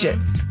change it?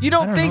 You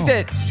don't think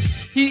that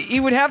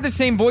he would have the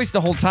same voice the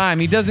whole time?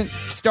 He doesn't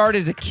start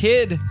as a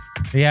kid.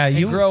 Yeah,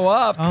 you grow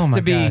up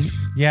to be. Gosh.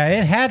 Yeah,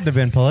 it had to have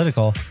been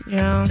political.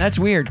 Yeah, that's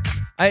weird.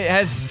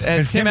 Has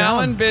Tim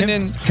Allen been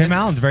in? Tim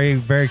Allen's very,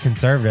 very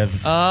conservative.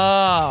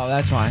 Oh,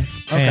 that's why.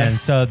 Okay. And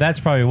so that's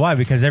probably why,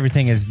 because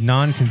everything is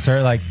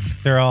non-conservative. Like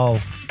they're all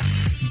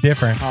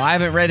different. Oh, I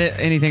haven't read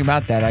anything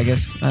about that. I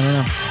guess I don't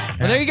know.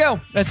 Well, there you go.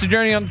 That's the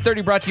Journey on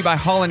 30 brought to you by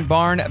Holland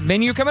Barn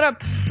Venue. Coming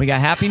up, we got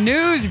happy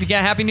news. If you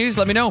got happy news,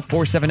 let me know.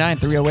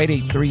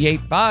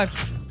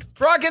 479-308-8385.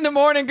 Brock in the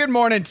morning. Good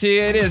morning to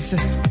you. It is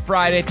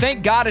Friday.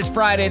 Thank God it's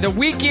Friday. The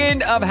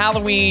weekend of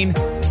Halloween.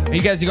 Are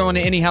you guys going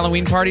to any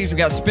Halloween parties? We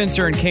got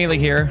Spencer and Kaylee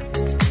here.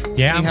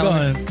 Yeah, I'm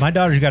going. My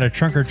daughter's got a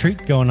trunk or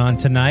treat going on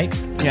tonight.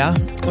 Yeah?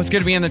 What's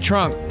going to be in the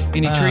trunk?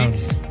 Any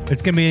treats?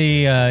 It's going to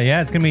be,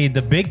 it's going to be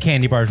the big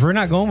candy bars. We're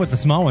not going with the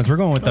small ones. We're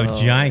going with the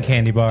giant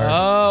candy bars.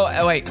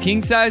 Oh, wait.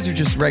 King size or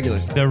just regular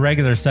size? The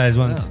regular size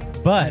ones. Oh.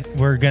 But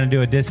we're going to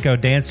do a disco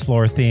dance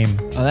floor theme.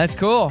 Oh, that's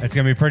cool. It's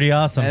going to be pretty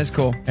awesome. That's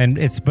cool. And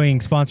it's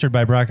being sponsored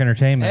by Brock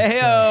Entertainment.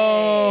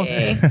 Hey-o.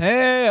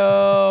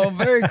 Hey-o.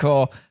 Very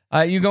cool.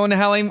 You going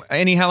to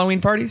any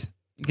Halloween parties?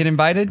 Get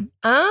invited?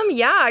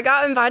 Yeah, I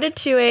got invited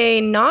to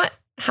a not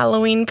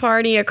Halloween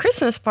party, a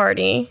Christmas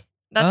party.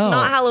 That's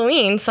not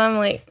Halloween, so I'm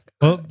like...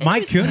 Well,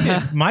 Mike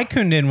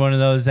Kuhn did one of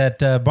those at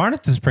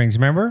Barnett Springs,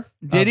 remember?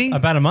 Did he?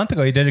 About a month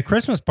ago, he did a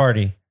Christmas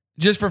party.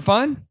 Just for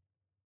fun?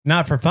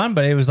 Not for fun,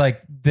 but it was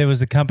like there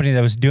was a company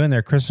that was doing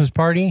their Christmas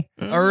party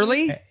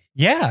early.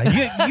 Yeah,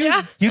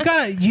 you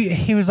got it.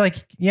 He was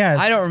like, yeah,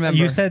 I don't remember.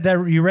 You said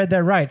that. You read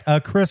that right. A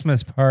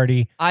Christmas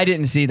party. I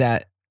didn't see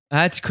that.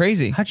 That's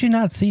crazy. How'd you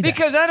not see that?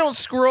 Because I don't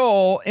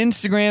scroll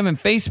Instagram and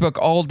Facebook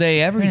all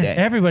day, every day.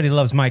 Everybody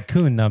loves Mike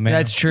Kuhn, though, man.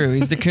 That's true.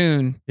 He's the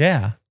coon.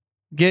 Yeah,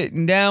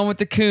 getting down with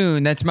the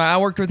coon. I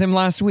worked with him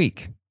last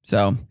week,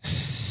 so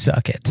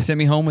suck it. Sent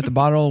me home with a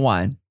bottle of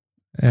wine.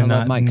 And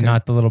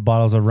not the little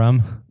bottles of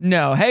rum.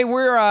 No. Hey,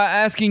 we're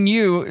asking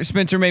you,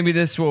 Spencer, maybe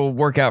this will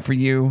work out for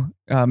you.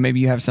 Maybe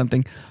you have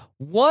something.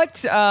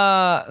 What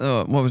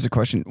was the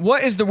question?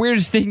 What is the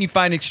weirdest thing you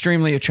find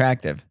extremely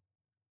attractive?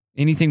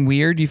 Anything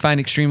weird you find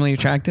extremely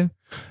attractive?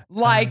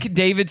 Like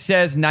David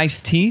says, nice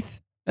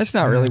teeth. That's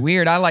not really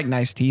weird. I like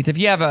nice teeth. If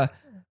you have a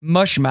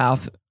mush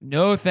mouth,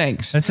 no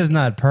thanks. This is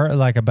not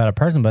like about a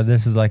person, but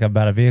this is like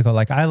about a vehicle.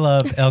 Like I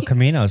love El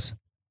Caminos.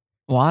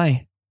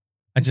 Why?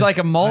 It's like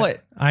a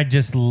mullet. I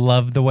just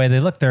love the way they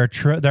look. They're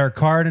a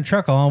car and a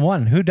truck all in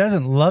one. Who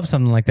doesn't love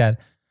something like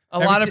that? A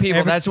lot of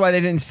people. That's why they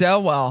didn't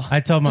sell well. I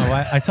told my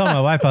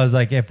wife. I was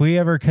like, if we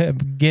ever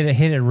hit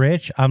it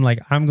rich, I'm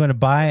going to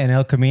buy an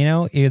El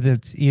Camino.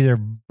 It's either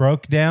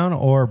broke down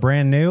or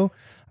brand new.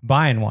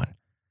 Buying one.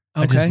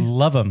 Okay. I just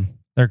love them.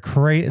 They're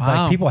crazy.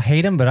 Wow. Like people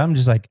hate them, but I'm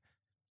just like,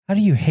 how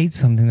do you hate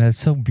something that's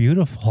so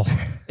beautiful?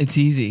 It's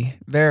easy.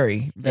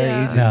 Very,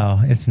 very easy.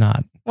 No, it's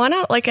not. Why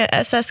not like a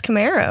SS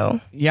Camaro?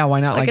 Yeah,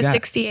 why not like a that?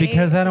 68?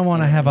 Because I don't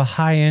want to have a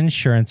high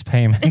insurance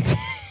payment.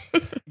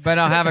 But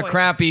I'll have a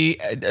crappy,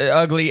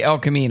 ugly El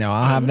Camino.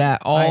 I'll have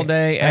that all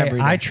day, every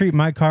day. I treat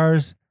my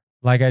cars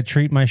like I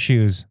treat my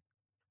shoes.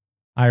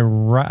 I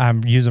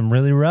use them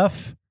really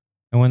rough,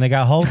 And when they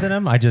got holes in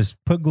them, I just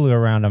put glue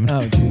around them.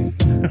 Oh, jeez.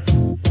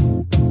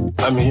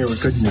 I'm here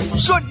with good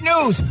news. Good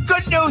news!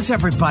 Good news,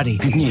 everybody!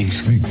 Good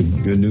news.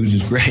 Good news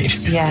is great.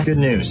 Yeah. Good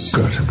news.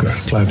 Good.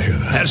 Glad to hear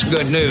that. That's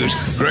good news.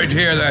 Great to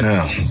hear that.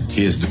 Now,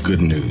 here's the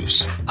good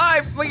news. All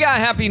right, we got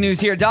happy news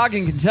here. Dog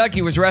in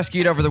Kentucky was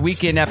rescued over the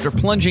weekend after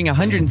plunging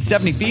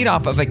 170 feet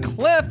off of a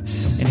cliff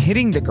and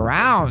hitting the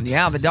ground.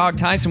 Yeah, the dog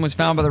Tyson was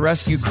found by the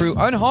rescue crew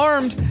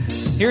unharmed.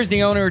 Here's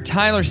the owner,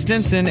 Tyler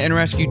Stinson, and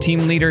rescue team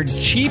leader,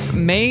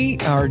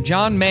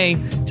 John May,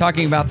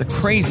 talking about the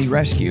crazy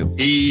rescue.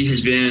 He has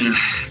been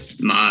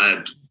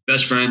my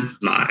best friend,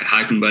 my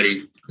hiking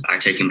buddy. I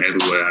take him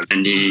everywhere.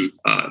 And he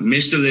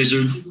missed the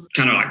lizard,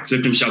 kind of like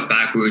flipped himself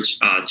backwards,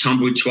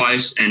 tumbled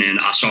twice, and then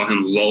I saw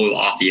him roll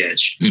off the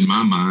edge. In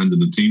my mind and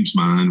the team's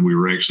mind, we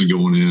were actually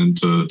going in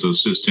to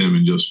assist him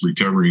in just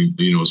recovering,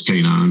 his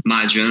canine.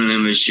 My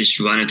adrenaline was just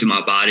running through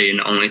my body, and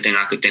the only thing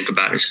I could think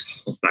about is,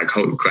 like,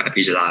 holy crap,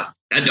 he's alive.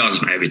 That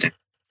dog's my everything.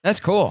 That's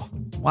cool.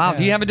 Wow. Yeah.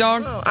 Do you have a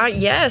dog?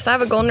 Yes, I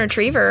have a golden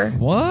retriever.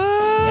 What?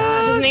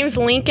 Yeah, his name's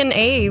Lincoln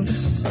Abe.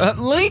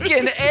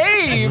 Lincoln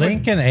Abe?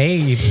 Lincoln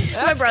Abe.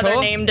 My brother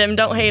named him.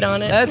 Don't hate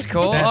on it. That's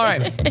cool. All right.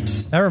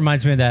 That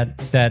reminds me of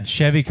that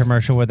Chevy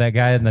commercial with that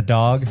guy and the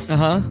dog.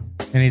 Uh-huh.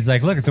 And he's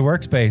like, look, it's a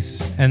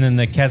workspace. And then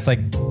the cat's like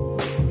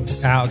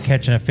out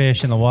catching a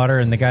fish in the water.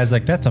 And the guy's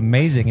like, that's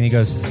amazing. And he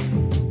goes,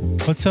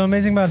 what's so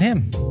amazing about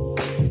him?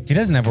 He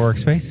doesn't have a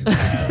workspace.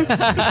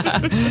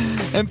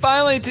 And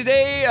finally,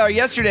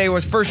 yesterday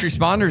was First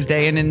Responders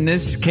Day. And in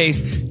this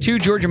case, 2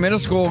 Georgia middle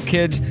school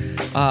kids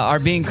are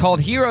being called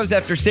heroes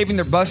after saving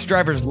their bus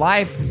driver's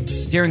life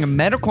during a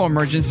medical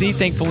emergency.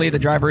 Thankfully, the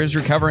driver is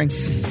recovering.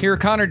 Here are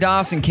Connor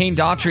Doss and Kane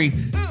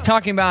Daughtry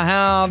talking about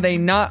how they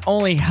not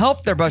only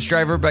helped their bus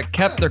driver, but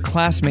kept their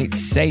classmates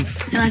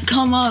safe. And I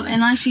come up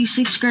and I see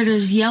 6th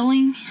graders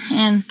yelling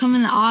and come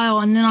in the aisle.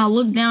 And then I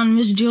look down and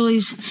Miss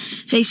Julie's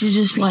face is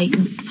just like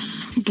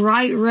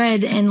bright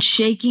red and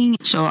shaking.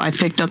 So I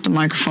picked up the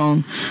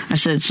microphone. I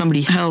said,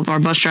 somebody help. Our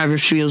bus driver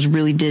feels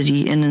really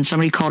dizzy. And then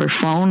somebody called her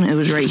phone. It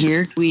was right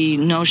here. We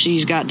know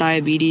she's got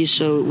diabetes,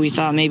 so we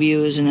thought maybe it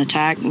was an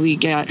attack. We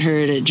got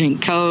her to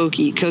drink Coke,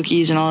 eat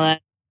cookies and all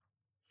that.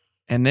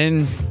 And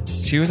then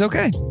she was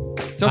okay.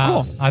 So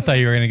cool. I thought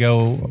you were going to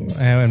go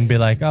and be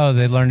like, oh,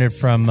 they learned it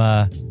from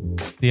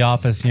The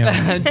Office, doing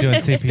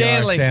CPR,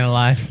 Stanley. staying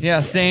alive. Yeah,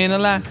 staying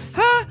alive.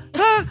 Ha,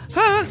 ha,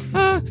 ha,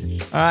 ha.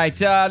 All right,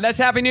 that's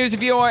happy news.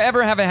 If you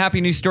ever have a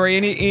happy news story,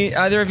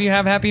 either of you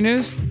have happy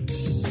news?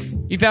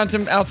 You found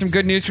some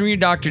good news from your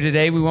doctor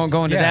today. We won't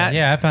go into that.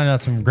 Yeah, I found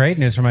out some great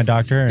news from my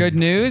doctor. Good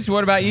news.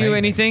 What about you?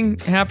 Anything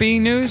happy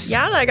news?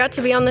 Yeah, I got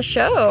to be on the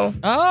show.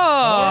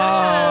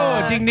 Oh,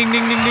 yeah. Ding, ding,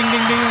 ding, ding, ding, ding,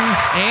 ding.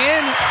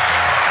 And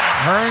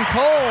her and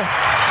Cole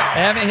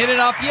haven't hit it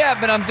off yet,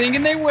 but I'm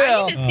thinking they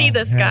will. I need to see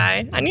this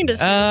guy. I need to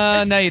see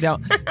No, you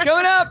don't.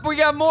 Coming up, we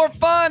got more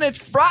fun. It's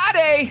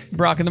Friday.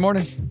 Brock in the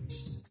morning.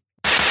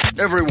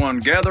 Everyone,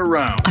 gather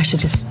round. I should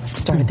just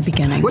start at the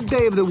beginning. What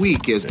day of the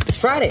week is it? It's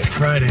Friday. It's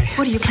Friday.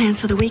 What are your plans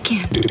for the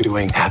weekend?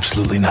 Doing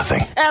absolutely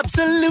nothing.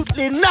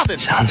 Absolutely nothing.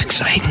 Sounds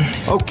exciting.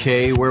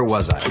 Okay, where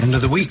was I? End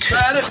of the week.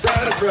 Friday.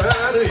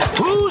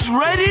 Who's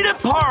ready to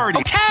party?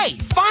 Okay,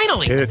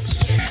 finally.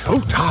 It's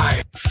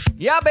showtime.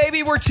 Yeah,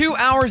 baby, we're 2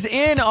 hours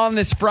in on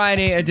this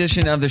Friday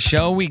edition of the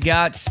show. We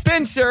got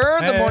Spencer,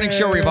 the morning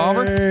show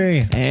revolver,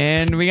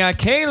 and we got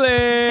Kaylee.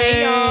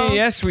 Hey, y'all.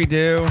 Yes, we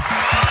do.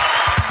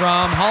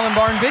 From Holland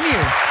Barn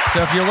Venue.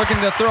 So if you're looking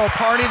to throw a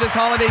party this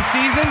holiday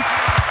season,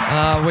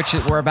 which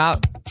we're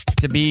about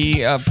to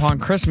be upon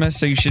Christmas,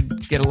 so you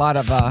should get a lot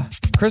of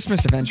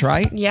Christmas events,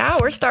 right? Yeah,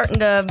 we're starting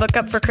to book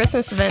up for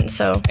Christmas events.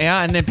 So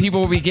yeah, and then people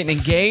will be getting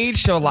engaged,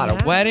 so a lot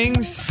of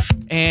weddings.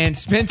 And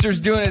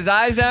Spencer's doing his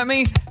eyes at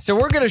me. So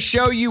we're going to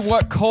show you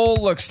what Cole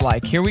looks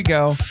like. Here we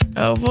go.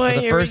 Oh boy,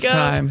 for the first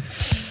time.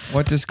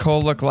 What does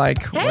Cole look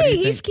like? Hey,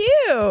 he's cute.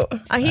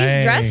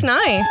 He's dressed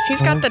nice.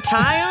 He's got the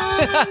tie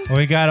on.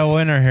 We got a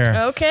winner here.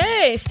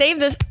 Okay, save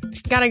this.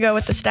 Gotta go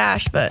with the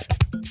stash, but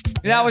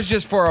that was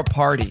just for a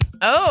party.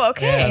 Oh,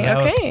 okay,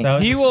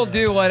 okay. He will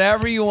do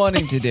whatever you want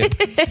him to do.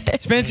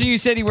 Spencer, you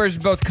said he wears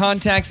both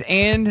contacts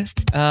and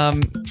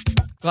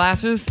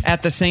glasses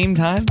at the same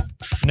time?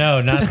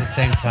 No, not at the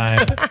same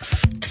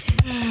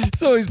time.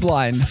 So he's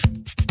blind.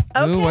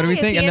 Okay, ooh, what do we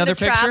think? Another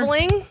picture?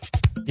 Traveling?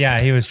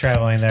 Yeah, he was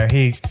traveling there.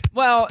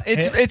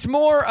 It's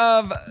more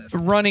of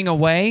running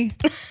away.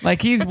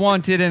 Like he's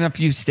wanted in a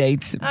few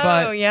states.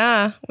 But oh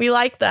yeah, we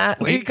like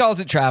that. He calls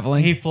it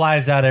traveling. He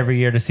flies out every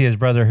year to see his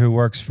brother, who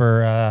works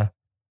for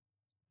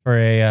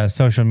a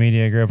social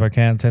media group. I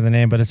can't say the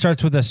name, but it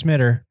starts with a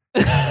Smitter.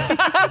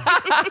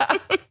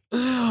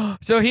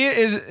 So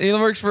he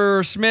works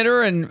for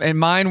Smitter and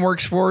mine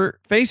works for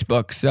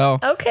Facebook. So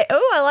okay.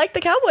 Oh, I like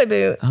the cowboy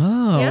boot.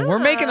 Oh, yeah. We're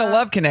making a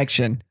love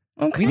connection.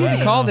 Okay. We need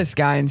to call this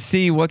guy and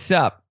see what's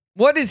up.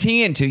 What is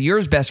he into? You're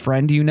his best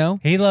friend. Do you know?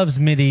 He loves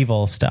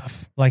medieval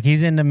stuff. Like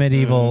he's into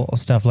medieval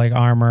stuff, like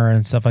armor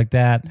and stuff like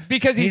that.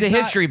 Because he's a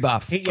history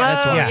buff.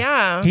 That's why.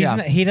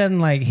 Yeah. He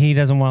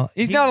doesn't want.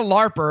 He's not a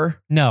LARPer.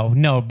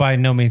 No, by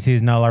no means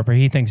he's not a LARPer.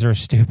 He thinks they're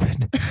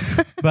stupid.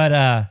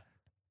 But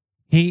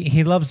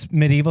He loves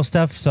medieval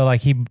stuff, so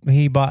like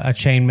he bought a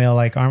chainmail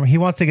like armor. He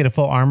wants to get a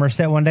full armor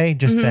set one day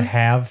just to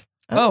have.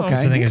 Oh, okay.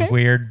 Which I think is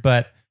weird,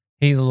 but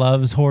he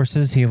loves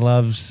horses. He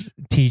loves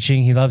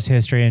teaching. He loves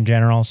history in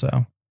general.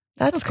 So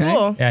that's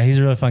cool. Yeah, he's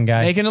a really fun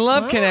guy. Making a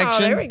love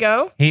connection. There we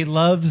go. He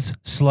loves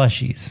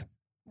slushies.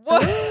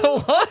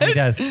 What? He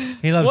does.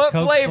 He loves What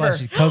Coke flavor?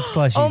 Slushies. Coke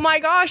slushies. Oh my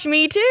gosh,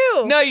 me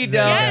too. No, you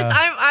don't. Yes,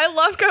 I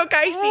love Coke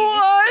Icy.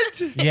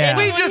 What? Yeah.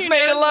 We just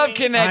made a love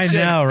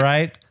connection. I know,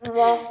 right?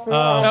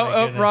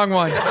 Oh, wrong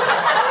one.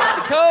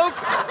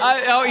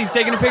 Coke. He's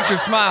taking a picture.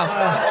 Smile.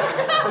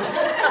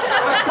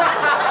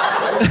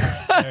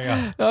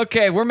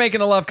 Okay, we're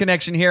making a love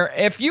connection here.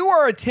 If you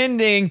are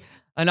attending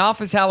an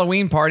office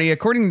Halloween party,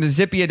 according to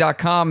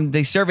Zippia.com,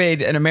 they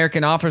surveyed an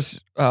American office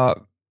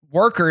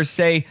workers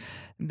say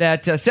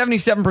that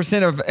 77%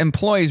 of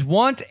employees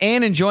want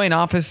and enjoy an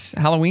office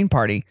Halloween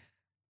party.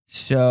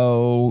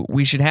 So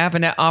we should have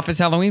an office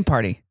Halloween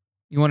party.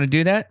 You want to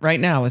do that right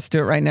now? Let's do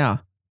it right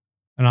now.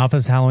 An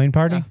office Halloween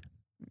party?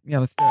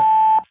 Yeah, let's do it.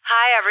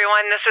 Hi,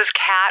 everyone. This is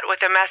Kat with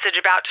a message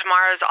about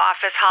tomorrow's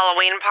office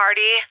Halloween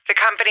party. The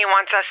company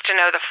wants us to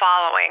know the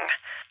following.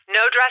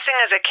 No dressing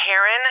as a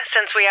Karen,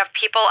 since we have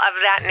people of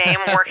that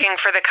name working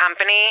for the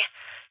company.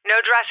 No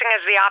dressing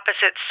as the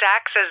opposite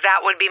sex, as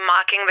that would be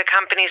mocking the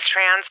company's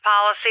trans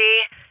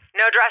policy.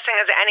 No dressing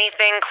as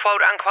anything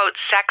quote-unquote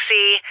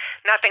sexy.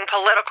 Nothing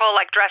political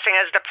like dressing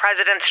as the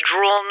president's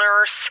drool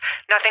nurse.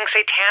 Nothing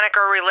satanic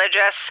or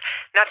religious.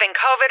 Nothing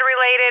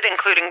COVID-related,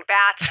 including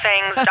bats,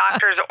 things,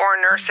 doctors,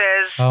 or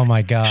nurses. Oh,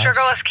 my gosh.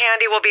 Sugarless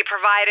candy will be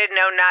provided,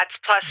 no nuts,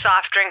 plus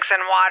soft drinks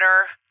and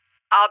water.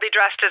 I'll be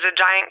dressed as a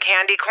giant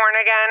candy corn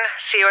again.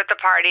 See you at the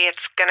party. It's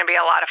going to be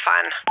a lot of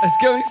fun. It's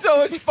going to be so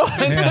much fun.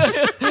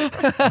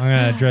 I'm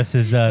gonna address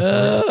his. I'm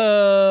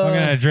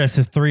gonna address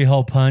his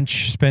 3-hole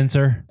punch,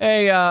 Spencer.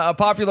 Hey, a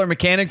popular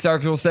mechanics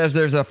article says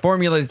there's a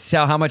formula to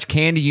tell how much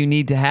candy you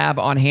need to have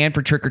on hand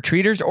for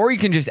trick-or-treaters, or you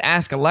can just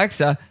ask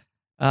Alexa.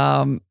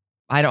 I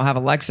don't have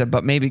Alexa,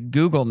 but maybe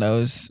Google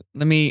knows.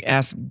 Let me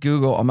ask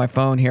Google on my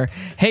phone here.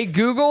 Hey,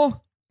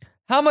 Google,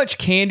 how much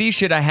candy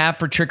should I have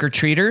for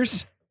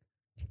trick-or-treaters?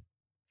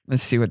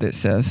 Let's see what this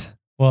says.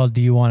 Well,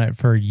 do you want it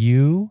for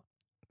you,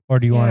 or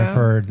do you want it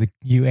for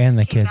you and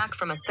the kids? Back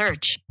from a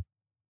search.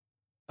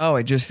 Oh,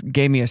 it just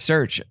gave me a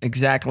search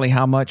exactly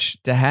how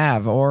much to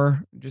have,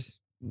 or just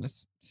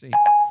let's see.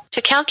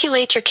 To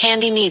calculate your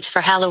candy needs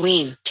for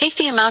Halloween, take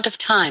the amount of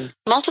time,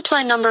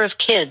 multiply number of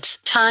kids,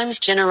 times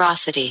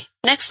generosity.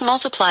 Next,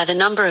 multiply the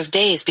number of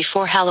days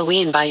before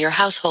Halloween by your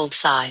household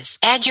size.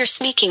 Add your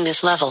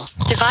sneakiness level,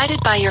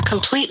 divided by your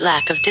complete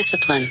lack of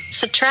discipline.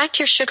 Subtract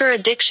your sugar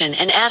addiction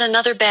and add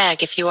another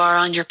bag if you are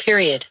on your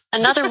period.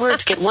 In other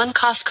words, get one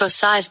Costco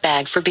size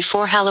bag for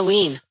before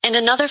Halloween, and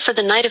another for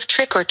the night of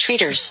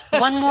trick-or-treaters.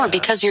 One more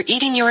because you're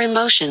eating your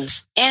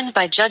emotions, and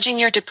by judging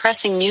your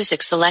depressing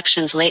music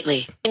selections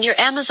lately, and your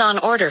Amazon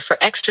order for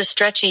extra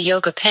stretchy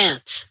yoga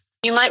pants.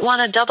 You might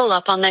want to double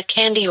up on that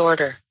candy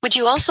order. Would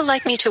you also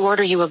like me to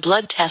order you a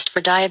blood test for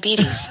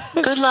diabetes?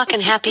 Good luck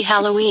and happy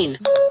Halloween.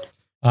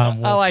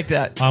 I like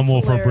that. I'm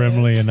Wilford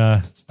Brimley, and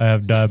I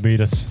have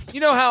diabetes.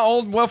 You know how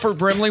old Wilford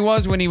Brimley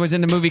was when he was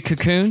in the movie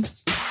Cocoon?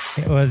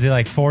 Was he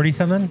like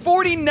 40-something?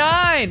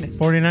 49!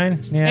 49?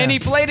 Yeah. And he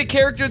played a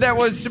character that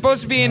was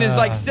supposed to be in his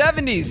like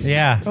 70s.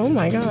 Yeah. Oh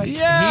my God.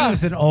 Yeah. He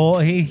was an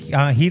old.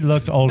 He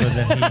looked older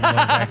than he was.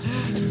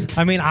 Actually.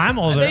 I mean, I'm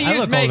older. They I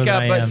use look older makeup, than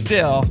I but am.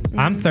 still.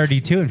 I'm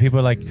 32, and people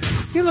are like,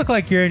 "You look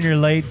like you're in your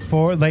late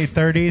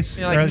 30s."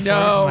 You're like, early 40s."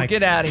 no, I'm like,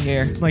 get out of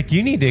here. I'm like,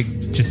 you need to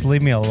just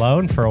leave me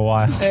alone for a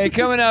while. Hey,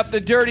 coming up,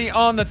 the Dirty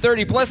on the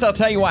 30. Plus, I'll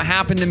tell you what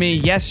happened to me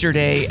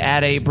yesterday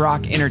at a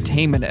Brock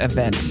Entertainment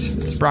event.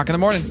 It's Brock in the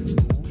Morning.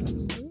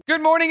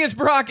 Good morning, it's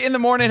Brock in the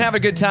Morning. Have a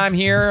good time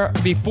here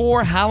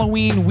before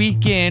Halloween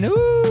weekend.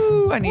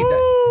 Ooh, I need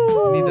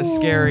that. I need the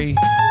scary.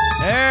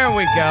 There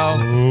we go.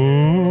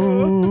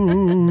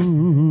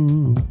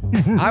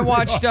 I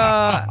watched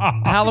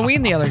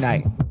Halloween the other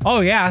night.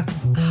 Oh, yeah.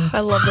 I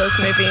love those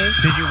movies.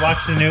 Did you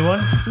watch the new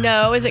one?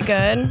 No, is it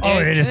good? Oh,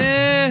 it is.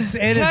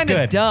 It is kind of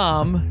good.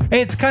 dumb.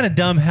 It's kind of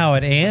dumb how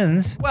it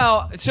ends.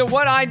 Well, so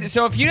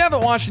if you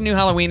haven't watched the new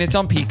Halloween, it's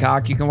on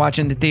Peacock. You can watch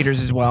it in the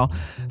theaters as well.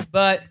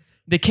 But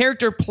the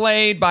character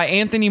played by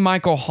Anthony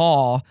Michael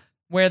Hall,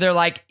 where they're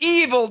like,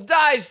 evil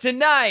dies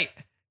tonight.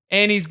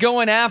 And he's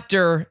going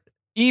after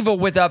evil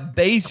with a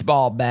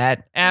baseball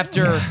bat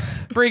after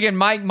friggin'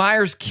 Mike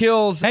Myers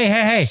kills so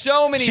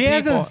many She people.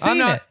 hasn't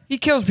seen it. He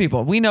kills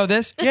people. We know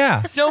this.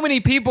 Yeah. So many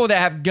people that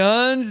have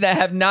guns, that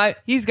have knives.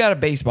 He's got a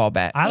baseball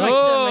bat. Like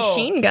the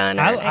machine gun.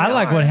 Or I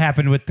like what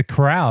happened with the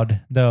crowd,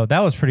 though.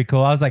 That was pretty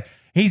cool. I was like,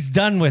 he's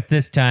done with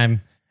this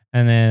time.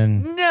 And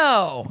then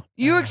No.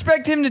 You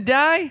expect him to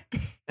die?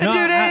 That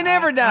dude ain't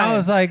never died.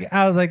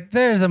 I was like,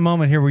 there's a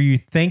moment here where you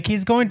think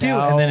he's going to,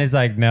 and then he's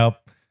like, nope.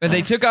 But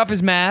they took off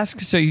his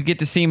mask, so you get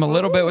to see him a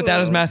little bit without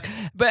his mask.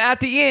 But at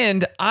the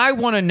end, I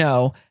want to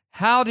know,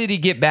 how did he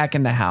get back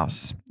in the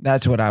house?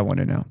 That's what I want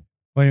to know.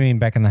 What do you mean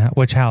back in the house?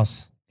 Which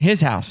house?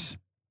 His house.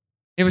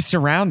 It was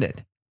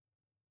surrounded.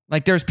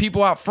 Like there's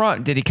people out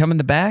front. Did he come in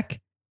the back?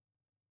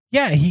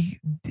 Yeah,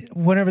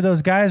 whenever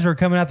those guys were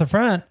coming out the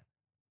front,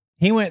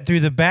 he went through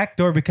the back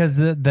door because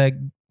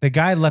the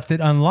guy left it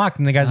unlocked,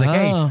 and the guy's like,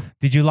 "Hey,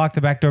 did you lock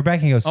the back door back?"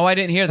 And he goes, "Oh, I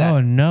didn't hear that." "Oh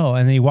no!"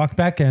 And then he walked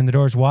back there, and the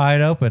door's wide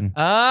open.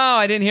 Oh,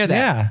 I didn't hear that.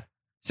 Yeah.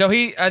 So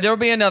there'll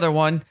be another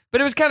one, but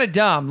it was kind of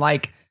dumb.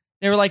 Like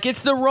they were like,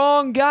 "It's the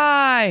wrong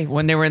guy"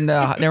 when they were in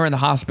the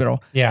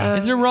hospital. Yeah,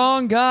 it's the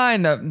wrong guy,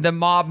 and the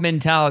mob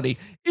mentality.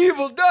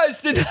 Evil dies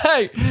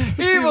tonight.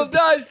 Evil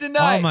dies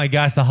tonight. Oh my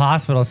gosh, the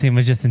hospital scene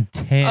was just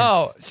intense.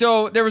 Oh,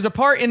 so there was a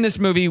part in this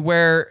movie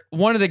where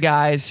one of the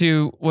guys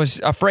who was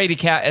afraid of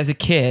cat as a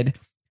kid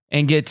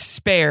and gets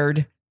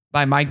spared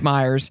by Mike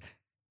Myers.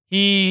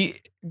 They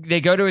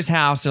go to his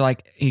house. They're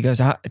like, he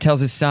goes, tells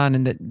his son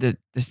and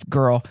this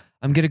girl,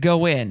 "I'm gonna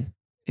go in.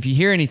 If you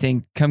hear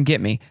anything, come get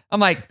me."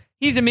 I'm like,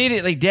 he's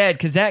immediately dead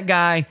because that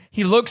guy,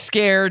 he looks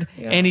scared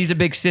and he's a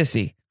big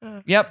sissy.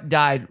 Yep,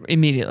 died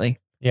immediately.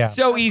 Yeah.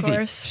 So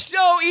easy.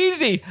 So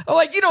easy. I'm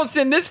like, you don't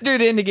send this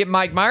dude in to get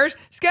Mike Myers.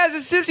 This guy's a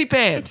sissy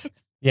pants.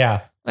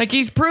 Yeah. Like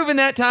he's proven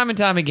that time and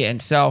time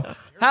again. So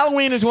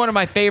Halloween is one of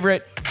my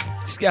favorite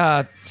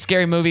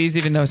scary movies,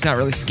 even though it's not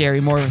really scary,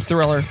 more of a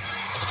thriller.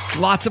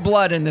 Lots of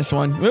blood in this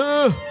one.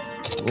 Ugh.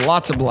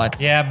 Lots of blood.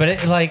 Yeah, but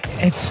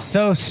it's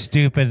so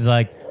stupid.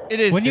 Like it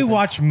is when you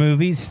watch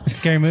movies,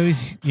 scary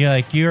movies,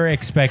 you're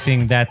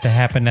expecting that to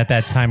happen at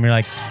that time. You're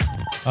like,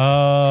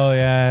 oh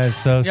yeah, it's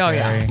so scary. Oh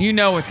yeah, you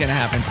know what's gonna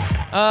happen.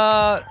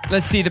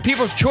 Let's see. The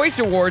People's Choice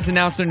Awards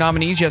announced their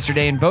nominees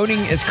yesterday, and voting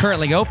is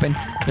currently open.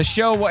 The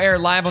show will air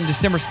live on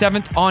December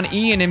 7th on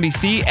E! and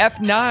NBC.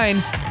 F9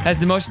 has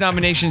the most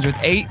nominations with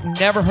 8.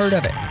 Never heard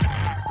of it.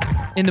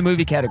 In the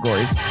movie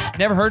categories.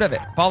 Never heard of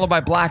it. Followed by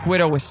Black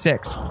Widow with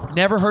 6.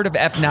 Never heard of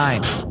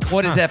F9.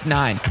 What is F9?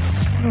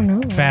 I don't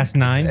know. Fast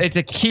 9. It's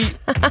a key.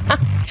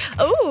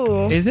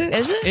 Oh. Is it?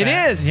 Is it? It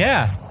is.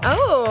 Yeah.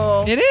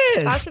 Oh. It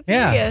is.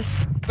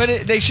 Possibilious.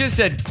 But they should have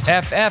said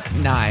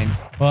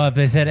FF9. Well, if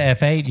they said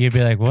F8, you'd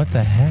be like, what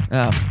the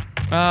heck?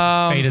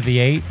 Fate of the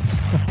 8.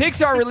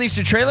 Pixar released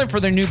a trailer for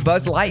their new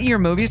Buzz Lightyear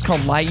movie. It's called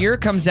Lightyear.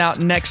 Comes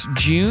out next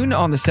June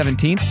on the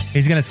 17th.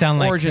 He's going to sound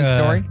like Origin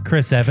story.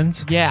 Chris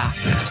Evans. Yeah.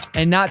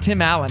 And not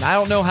Tim Allen. I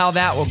don't know how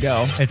that will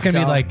go. It's going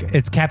to be like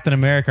it's Captain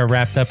America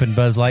wrapped up in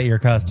Buzz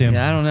Lightyear costume.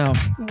 Yeah, I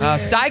don't know.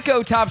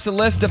 Psycho tops the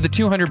list of the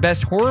 200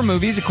 best horror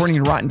movies according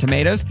to Rotten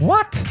Tomatoes.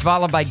 What? It's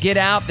followed by Get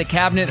Out, The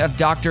Cabinet of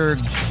Dr.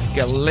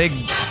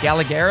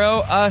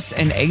 Galigaro, Us,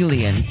 and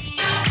Alien.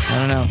 I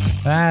don't know.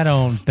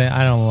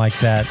 I don't like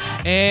that.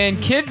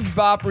 And Kid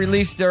Bop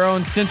released their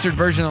own censored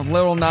version of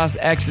Lil Nas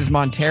X's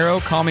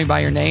Montero, Call Me By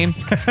Your Name.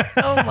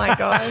 Oh my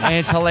God. And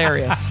it's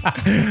hilarious.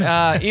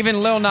 Even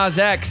Lil Nas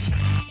X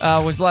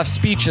was left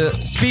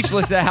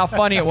speechless at how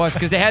funny it was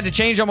because they had to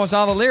change almost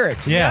all the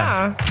lyrics.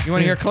 Yeah. You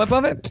want to hear a clip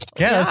of it?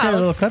 Yeah, let's hear a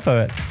little clip of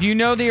it. Do you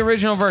know the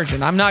original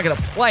version? I'm not going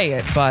to play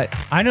it, but...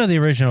 I know the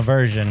original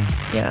version.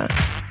 Yeah.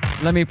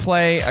 Let me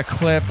play a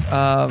clip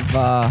of...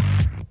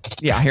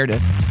 yeah, here it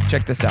is.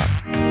 Check this out.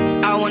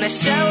 I wanna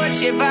sell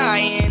what you're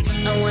buying.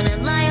 I wanna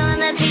lie on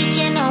the beach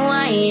in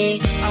Hawaii.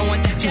 I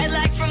want that jet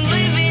lag from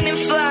living and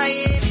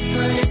flying.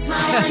 Put a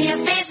smile on your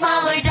face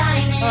while we're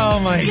dining.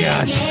 Oh my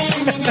gosh.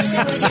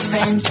 With your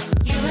friends.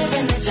 You live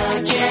in the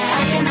dark, yeah,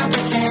 I cannot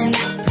pretend.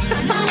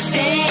 I'm not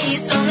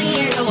faced, only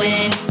here to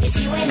win. If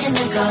you ain't in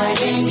the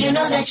garden, you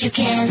know that you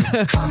can.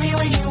 Call me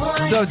when you want.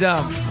 So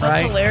dumb, right?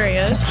 That's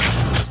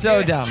hilarious.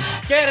 So dumb.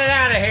 Get it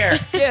out of here.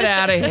 Get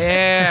out of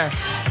here.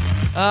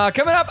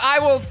 Coming up, I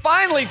will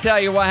finally tell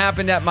you what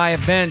happened at my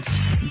event,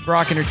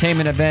 Brock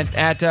Entertainment event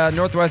at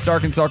Northwest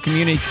Arkansas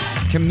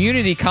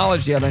Community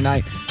College the other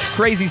night.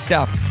 Crazy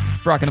stuff.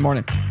 It's Brock in the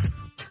morning.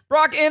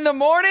 Brock in the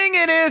morning.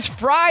 It is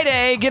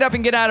Friday. Get up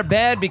and get out of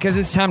bed because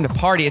it's time to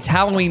party. It's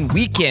Halloween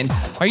weekend.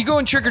 Are you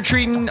going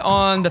trick-or-treating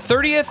on the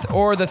 30th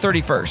or the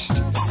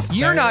 31st?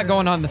 You're not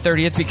going on the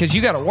 30th because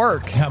you got to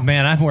work. Oh,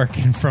 man, I'm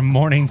working from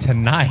morning to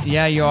night.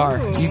 Yeah, you are.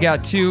 You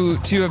got two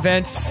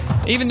events,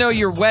 even though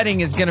your wedding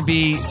is going to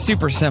be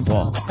super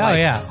simple. Oh,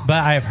 yeah.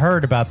 But I've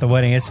heard about the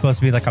wedding. It's supposed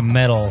to be like a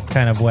metal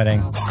kind of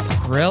wedding.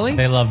 Really?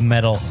 They love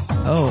metal.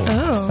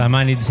 Oh. So I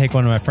might need to take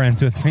one of my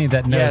friends with me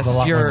that knows a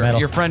lot more metal.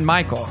 Your friend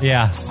Michael.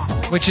 Yeah.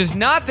 Which is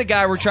not the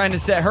guy we're trying to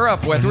set her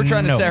up with. We're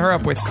trying to set her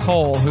up with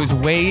Cole, who's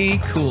way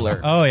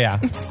cooler. Oh, yeah.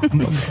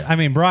 I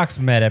mean, Brock's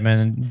met him,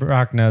 and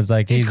Brock knows,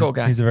 like, he's a cool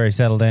guy. He's a very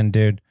settled-in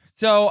dude.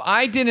 So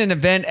I did an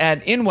event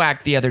at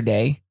NWAC the other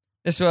day.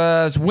 This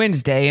was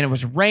Wednesday, and it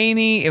was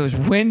rainy. It was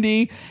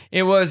windy.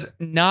 It was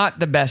not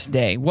the best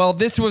day. Well,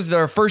 this was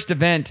their first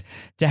event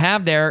to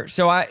have there.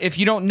 So if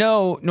you don't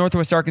know,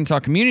 Northwest Arkansas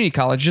Community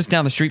College, just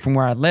down the street from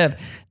where I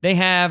live, they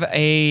have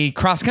a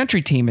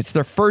cross-country team. It's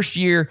their first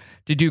year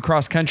to do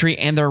cross-country,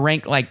 and they're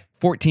ranked like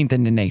 14th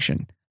in the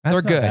nation.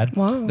 They're good. Bad.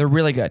 Wow. They're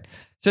really good.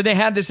 So they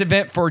had this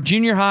event for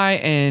junior high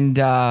and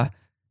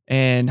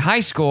high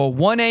school,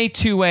 1A,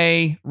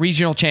 2A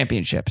regional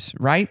championships,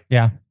 right?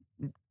 Yeah.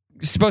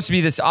 It's supposed to be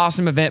this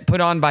awesome event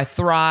put on by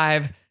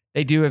Thrive.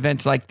 They do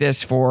events like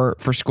this for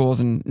schools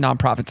and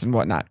nonprofits and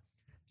whatnot.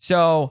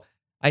 So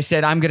I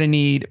said, I'm going to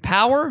need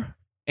power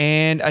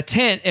and a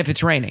tent if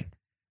it's raining.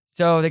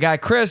 So the guy,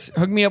 Chris,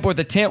 hooked me up with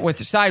a tent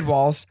with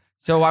sidewalls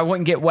so I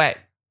wouldn't get wet.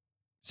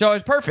 So it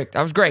was perfect.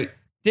 I was great.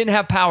 Didn't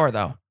have power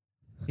though.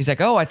 He's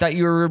like, oh, I thought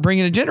you were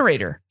bringing a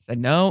generator. I said,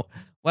 no.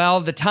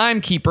 Well, the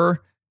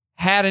timekeeper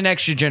had an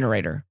extra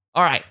generator.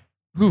 All right.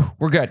 Whew,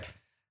 we're good.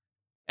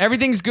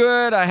 Everything's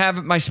good. I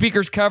have my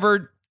speakers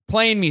covered,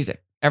 playing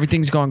music.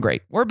 Everything's going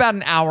great. We're about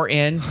an hour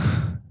in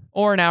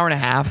or an hour and a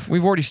half.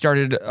 We've already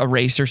started a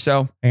race or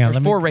so. Hang on,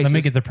 There's 4 races. Let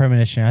me get the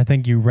premonition. I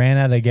think you ran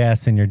out of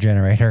gas in your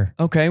generator.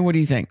 Okay, what do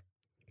you think?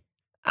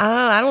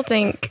 I don't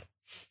think.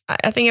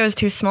 I think it was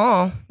too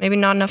small. Maybe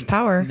not enough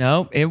power.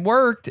 No, it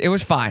worked. It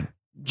was fine.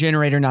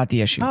 Generator, not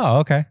the issue. Oh,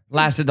 okay.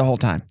 Lasted the whole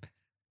time.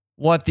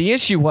 What the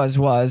issue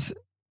was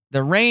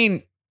the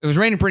rain. It was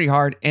raining pretty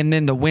hard, and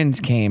then the winds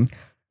came,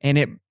 and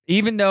it.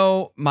 Even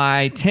though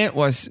my tent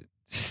was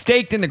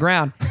staked in the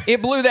ground,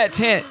 it blew that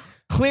tent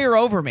clear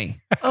over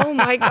me. Oh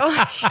my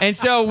gosh. And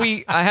so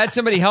I had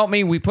somebody help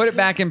me. We put it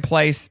back in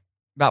place.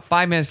 About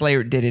 5 minutes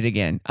later, it did it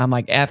again. I'm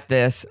like, F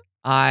this.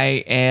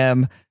 I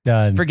am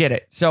done. Forget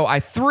it. So I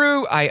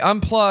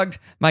unplugged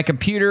my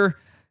computer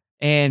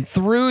and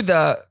threw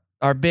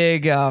our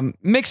big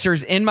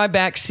mixers in my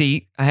back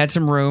seat. I had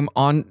some room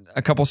on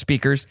a couple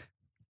speakers,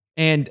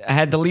 and I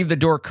had to leave the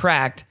door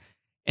cracked,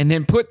 and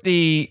then put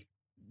the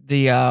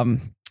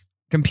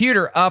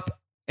computer up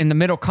in the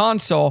middle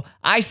console.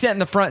 I sat in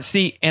the front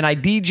seat and I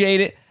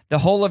DJ'd it the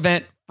whole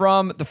event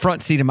from the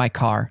front seat of my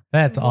car.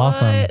 That's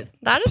awesome.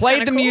 That is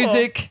Played the cool.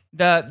 music.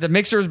 The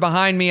mixer was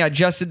behind me. I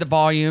adjusted the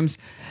volumes,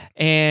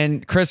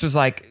 and Chris was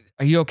like,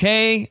 "Are you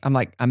okay?" I'm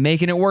like, "I'm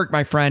making it work,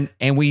 my friend."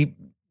 And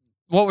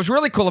what was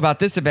really cool about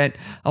this event,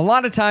 a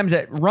lot of times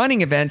at running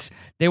events,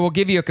 they will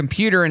give you a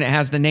computer and it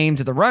has the names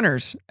of the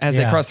runners as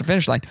they cross the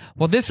finish line.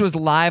 Well, this was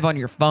live on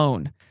your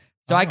phone.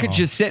 So I could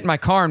just sit in my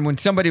car, and when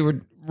somebody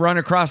would run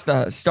across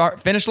the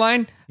finish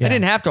line, I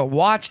didn't have to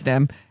watch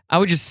them. I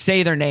would just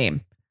say their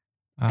name.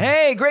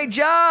 Hey, great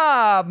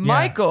job,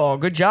 Michael.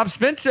 Good job,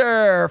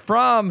 Spencer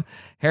from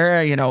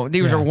here.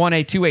 These are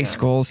 1A, 2A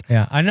schools.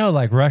 Yeah, I know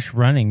like Rush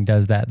Running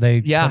does that.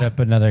 They put up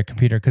another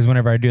computer because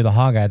whenever I do the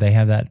Hog Eye, they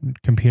have that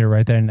computer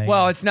right there. And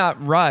well, it's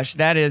not Rush.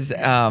 That is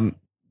the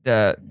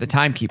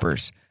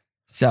timekeepers.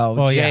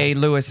 So Jay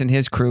Lewis and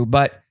his crew.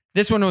 But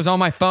this one was on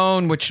my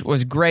phone, which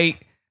was great.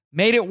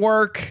 Made it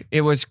work.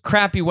 It was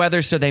crappy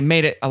weather, so they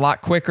made it a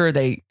lot quicker.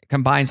 They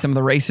combined some of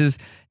the races,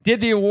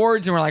 did the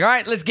awards, and we're like, all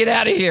right, let's get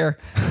out of here.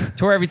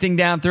 Tore everything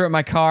down, threw it in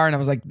my car, and I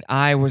was like,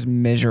 I was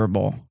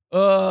miserable.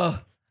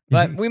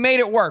 But we made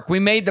it work. We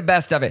made the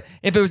best of it.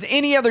 If it was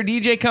any other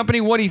DJ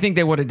company, what do you think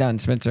they would have done,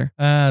 Spencer?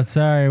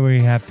 Sorry,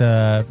 we have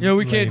to. Yeah,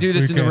 we can't do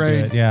this in the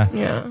rain.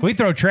 Yeah. We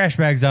throw trash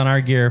bags on our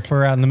gear if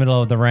we're out in the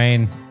middle of the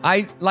rain.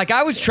 I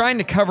was trying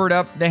to cover it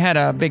up. They had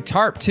a big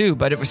tarp too,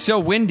 but it was so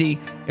windy.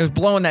 It was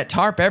blowing that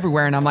tarp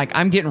everywhere, and I'm like,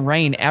 I'm getting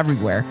rain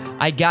everywhere.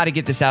 I got to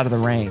get this out of the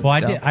rain. Well,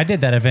 I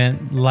did that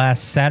event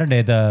last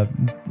Saturday. The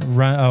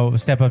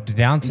Step Up to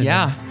Downton.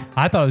 Yeah.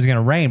 I thought it was going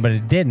to rain, but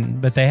it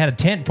didn't. But they had a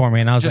tent for me,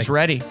 and I was just like,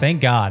 ready.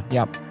 Thank God.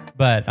 Yep.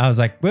 But I was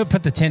like, we'll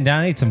put the tent down.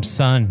 I need some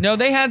sun. No,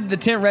 they had the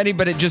tent ready,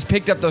 but it just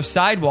picked up those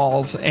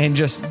sidewalls and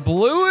just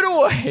blew it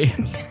away.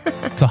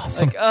 It's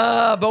awesome.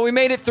 But we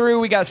made it through.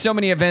 We got so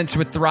many events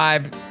with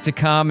Thrive to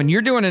come, and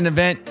you're doing an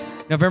event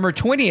November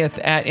 20th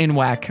at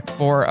NWAC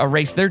for a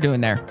race they're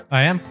doing there.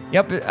 I am?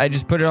 Yep. I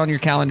just put it on your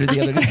calendar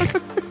the other day.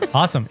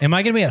 Awesome. Am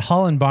I going to be at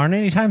Holland Barn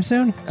anytime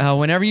soon?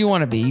 Whenever you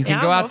want to be. You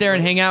can go out there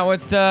and hang out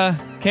with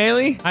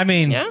Kaylee. I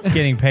mean,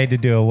 getting paid to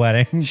do a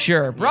wedding.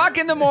 Sure. Rock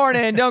in the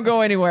morning. Don't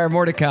go anywhere.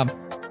 More to come.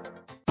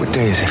 What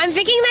day is it? I'm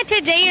thinking that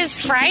today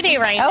is Friday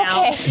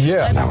now.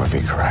 Yeah, that would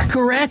be correct.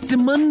 Correct,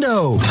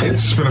 Mundo.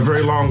 It's been a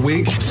very long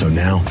week, so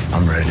now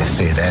I'm ready to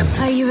see it end.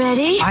 Are you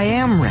ready? I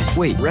am ready.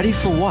 Wait, ready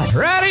for what?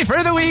 Ready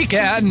for the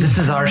weekend. This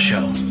is our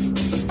show.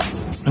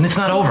 And it's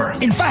not over.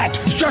 In fact,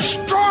 it's just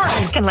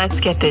starting. And let's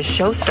get this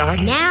show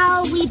started.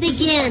 Now we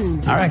begin.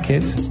 All right,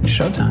 kids. It's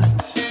showtime.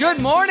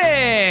 Good morning.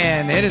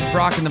 It is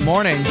Brock in the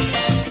morning.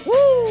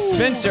 Woo!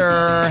 Spencer,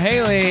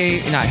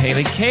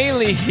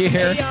 Kaylee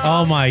here.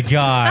 Oh my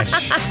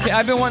gosh.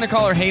 I've been wanting to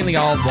call her Haley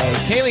all day.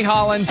 Kaylee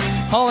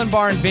Holland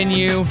Barn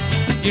Venue.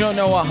 You don't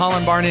know what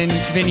Holland Barn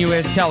Venue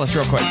is? Tell us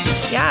real quick.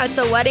 Yeah, it's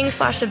a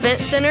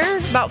wedding/event center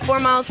about 4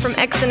 miles from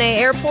XNA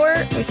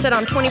Airport. We sit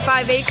on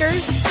 25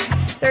 acres,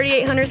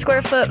 3,800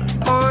 square foot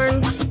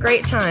barn.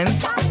 Great time.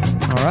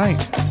 All right.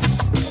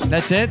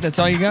 That's it? That's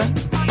all you got?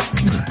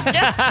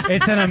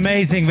 It's an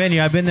amazing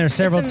venue. I've been there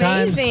several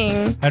times.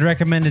 I'd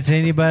recommend it to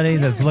anybody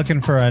that's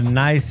looking for a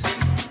nice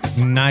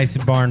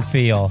barn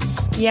feel.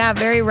 Yeah,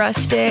 very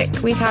rustic.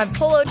 We've had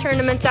polo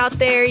tournaments out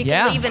there. You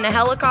can leave in a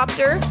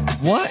helicopter.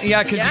 What?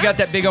 Yeah, because you got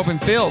that big open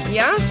field.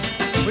 Yeah.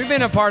 We've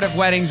been a part of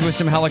weddings with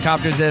some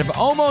helicopters that have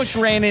almost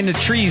ran into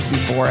trees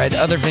before at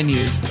other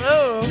venues.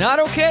 Oh. Not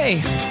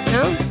okay.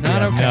 No?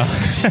 Not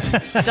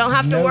okay. Don't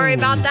have to worry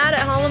about that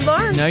at Holland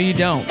Barn. No, you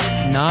don't.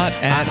 Not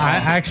at all. I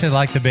actually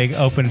like the big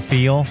open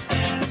feel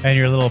and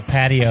your little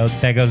patio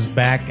that goes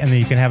back, and then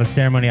you can have a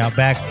ceremony out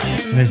back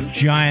in this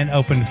giant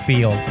open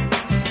field.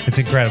 It's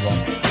incredible.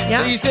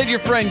 Yeah. So you said your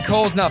friend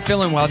Cole's not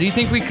feeling well. Do you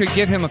think we could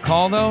give him a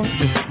call, though?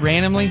 Just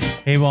randomly?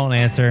 He won't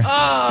answer.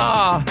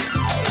 Ah!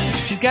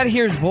 She's got to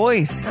hear his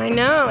voice. I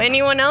know.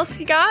 Anyone else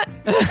you got?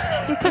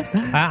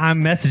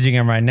 I'm messaging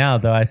him right now,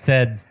 though. I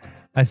said,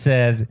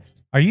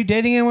 are you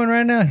dating anyone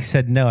right now? He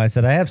said, no. I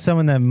said, I have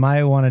someone that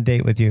might want to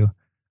date with you.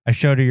 I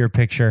showed her your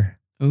picture.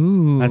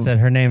 Ooh. I said,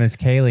 her name is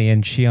Kaylee,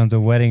 and she owns a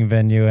wedding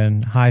venue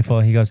in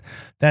Highfield. He goes,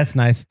 that's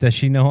nice. Does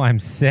she know I'm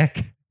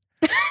sick?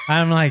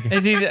 I'm like,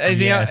 is he?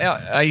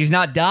 Yes. He's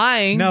not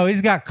dying. No,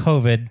 he's got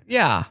COVID.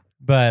 Yeah.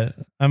 But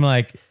I'm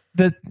like,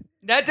 that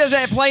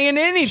doesn't play in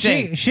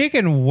anything. She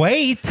can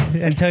wait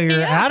until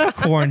you're out of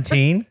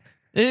quarantine.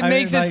 It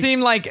makes it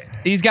seem like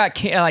he's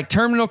got like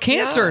terminal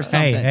cancer or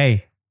something.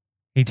 Hey.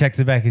 He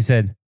texted back. He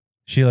said,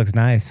 she looks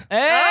nice.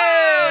 Hey,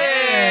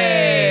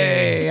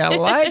 I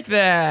like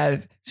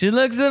that. She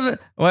looks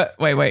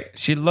wait.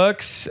 She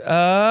looks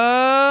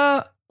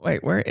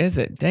wait, where is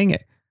it? Dang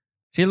it.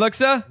 She looks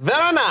very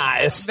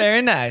nice.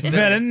 Very nice.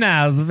 Very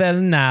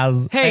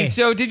nice. Hey,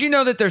 so did you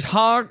know that there's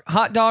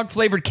hot dog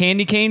flavored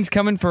candy canes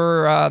coming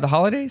for the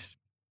holidays?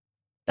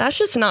 That's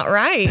just not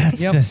right. That's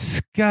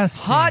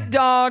disgusting. Hot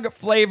dog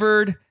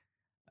flavored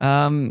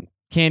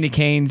candy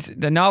canes.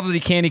 The novelty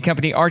candy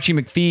company Archie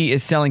McPhee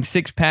is selling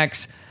 6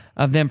 packs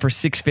of them for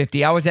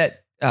 $6.50. I was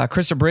at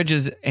Crystal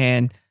Bridges,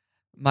 and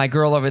my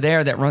girl over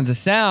there that runs the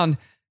sound,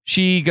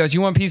 she goes,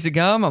 "You want a piece of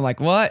gum?" I'm like,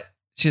 "What?"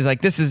 She's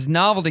like, "This is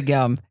novelty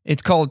gum.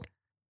 It's called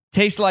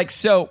Tastes Like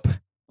Soap."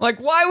 Like,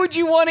 why would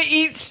you want to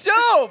eat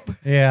soap?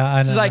 Yeah,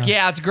 I know. She's like,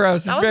 "Yeah, it's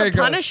gross. It's very That was a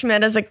gross."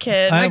 punishment as a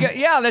kid. I go,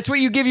 yeah, that's what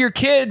you give your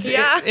kids.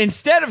 Yeah.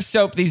 Instead of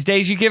soap these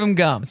days, you give them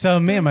gum. So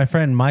me and my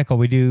friend Michael,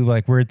 we do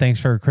like weird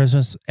things for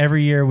Christmas.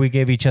 Every year we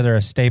give each other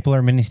a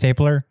mini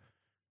stapler.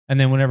 And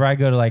then whenever I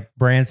go to like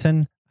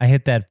Branson, I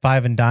hit that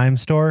 5 and dime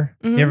store.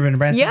 Mhm. You ever been to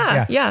Branson?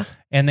 Yeah.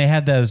 And they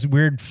have those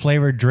weird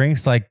flavored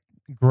drinks, like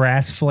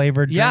grass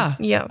flavored drink.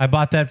 Yeah. I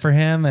bought that for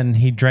him and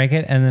he drank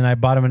it. And then I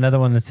bought him another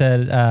one that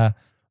said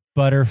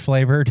butter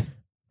flavored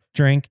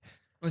drink.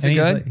 Was it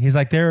good? He's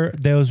like,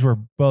 those were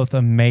both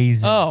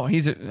amazing. Oh,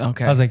 he's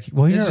okay. I was like,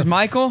 well, this is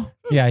Michael?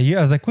 Yeah,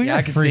 I was like, well, you're I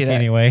a can freak see that.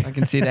 anyway. I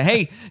can see that.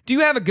 Hey, do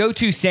you have a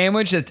go-to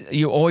sandwich that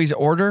you always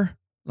order?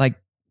 Like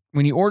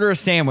when you order a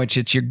sandwich,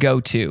 it's your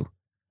go-to.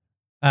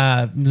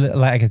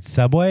 Like at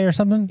Subway or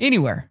something?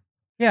 Anywhere.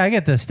 Yeah, I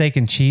get the steak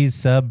and cheese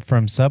sub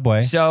from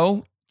Subway.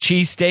 So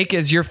cheesesteak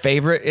is your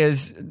favorite,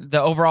 is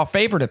the overall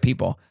favorite of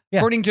people. Yeah.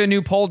 According to a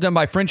new poll done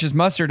by French's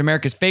Mustard,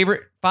 America's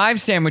favorite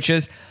 5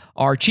 sandwiches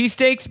are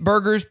cheesesteaks,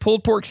 burgers,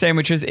 pulled pork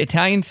sandwiches,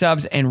 Italian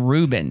subs, and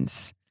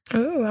Reubens.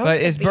 Ooh,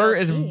 But is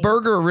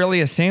burger really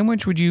a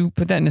sandwich? Would you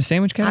put that in a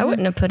sandwich category? I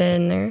wouldn't have put it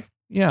in there.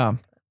 Yeah.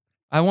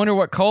 I wonder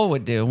what Cole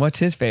would do. What's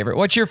his favorite?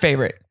 What's your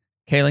favorite,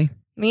 Kaylee?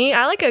 Me,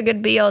 I like a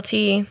good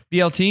BLT.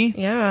 BLT?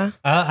 Yeah.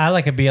 I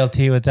like a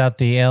BLT without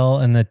the L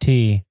and the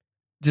T.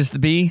 Just the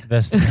B?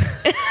 Just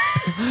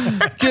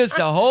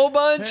a whole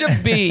bunch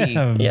of B.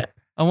 Yeah.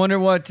 I wonder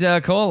what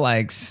Cole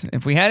likes.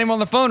 If we had him on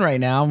the phone right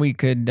now, we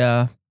could,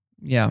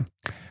 yeah.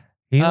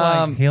 He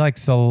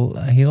likes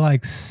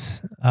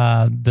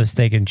the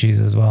steak and cheese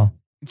as well.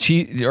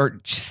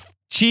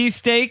 Cheese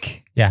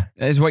steak? Yeah.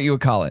 Is what you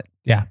would call it.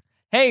 Yeah.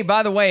 Hey,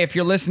 by the way, if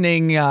you're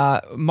listening,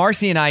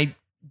 Marcy and I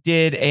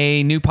did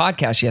a new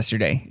podcast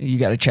yesterday. You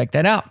got to check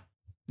that out.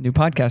 New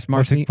podcast,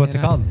 Marcy. What's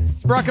it called?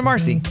 It's Brock and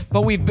Marcy.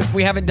 But we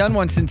haven't done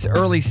one since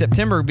early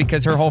September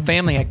because her whole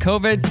family had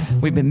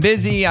COVID. We've been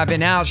busy. I've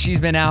been out. She's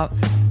been out.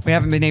 We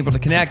haven't been able to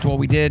connect. Well,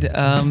 we did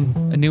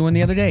a new one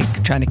the other day,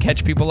 trying to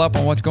catch people up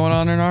on what's going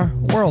on in our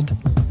world.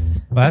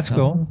 Well, that's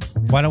cool.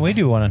 Why don't we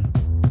do one?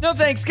 No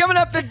thanks. Coming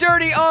up, the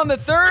Dirty on the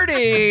 30.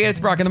 It's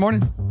Brock in the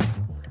morning.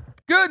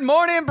 Good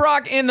morning,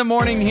 Brock in the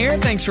morning here.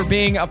 Thanks for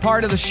being a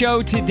part of the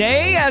show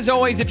today. As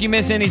always, if you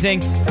miss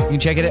anything, you can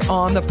check it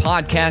on the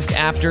podcast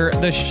after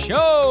the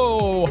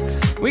show.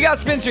 We got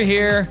Spencer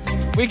here.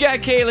 We got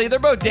Kaylee. They're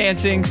both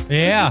dancing.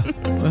 Yeah.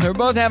 They're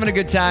both having a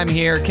good time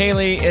here.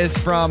 Kaylee is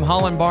from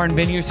Holland Barn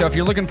Venue. So if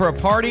you're looking for a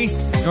party,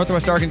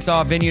 Northwest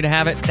Arkansas venue to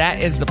have it,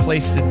 that is the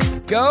place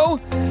to go.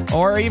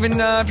 Or even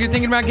if you're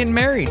thinking about getting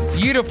married,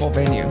 beautiful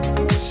venue.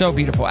 So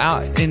beautiful.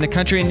 Out in the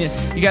country. And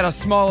you got a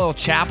small little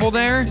chapel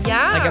there.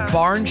 Yeah. Like a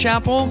barn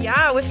chapel.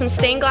 Yeah, with some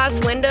stained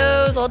glass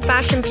windows,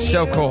 old-fashioned views.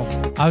 So cool.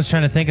 I was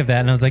trying to think of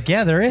that, and I was like,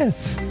 yeah, there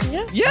is.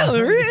 Yeah,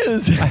 there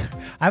is.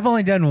 I've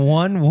only done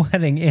one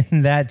wedding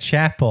in that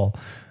chapel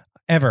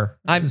ever.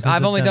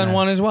 I've only done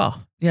one as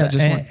well. Yeah, So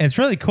just and one. it's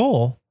really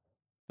cool.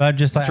 But I'm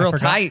just like, It's real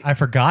tight. I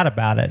forgot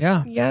about it.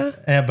 Yeah.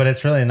 Yeah. But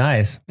it's really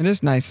nice. It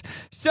is nice.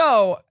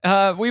 So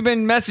we've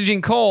been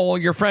messaging Cole,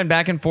 your friend,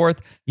 back and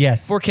forth.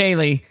 Yes. For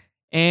Kaylee,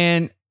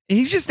 and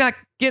he's just not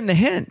getting the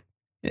hint.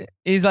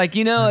 He's like,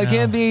 I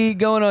can't be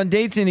going on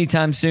dates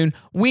anytime soon.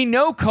 We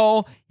know,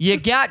 Cole, you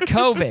got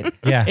COVID.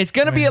 Yeah. It's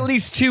going to be at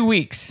least 2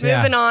 weeks.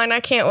 Moving on.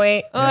 I can't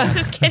wait.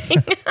 Just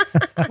kidding.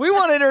 We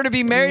wanted her to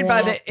be married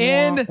by the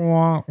end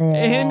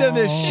of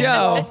the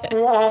show.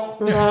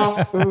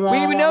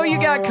 We know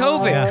you got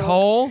COVID,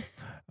 Cole.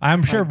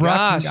 I'm sure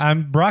gosh.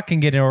 Brock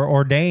can get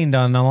ordained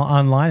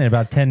online in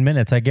about 10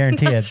 minutes. I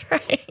guarantee it.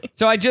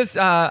 So I just,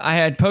 I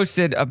had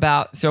posted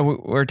about,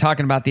 so we're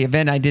talking about the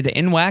event I did at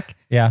NWAC.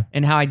 Yeah.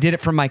 And how I did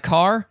it from my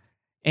car.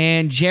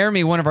 And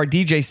Jeremy, one of our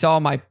DJs, saw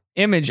my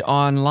image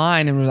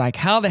online and was like,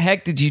 how the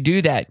heck did you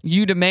do that?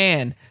 You the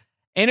man.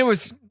 And it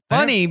was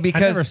funny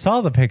because I never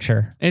saw the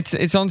picture.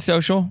 It's on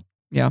social.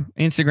 Yeah.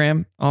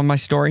 Instagram on my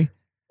story.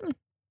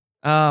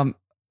 My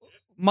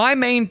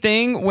main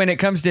thing when it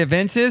comes to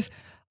events is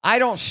I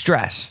don't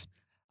stress.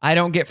 I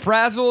don't get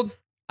frazzled.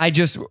 I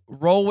just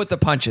roll with the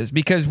punches,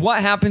 because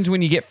what happens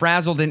when you get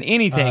frazzled in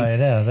anything?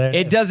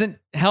 It doesn't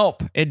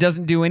help. It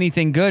doesn't do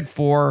anything good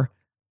for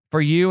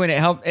you,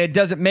 and it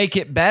doesn't make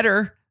it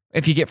better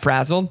if you get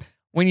frazzled.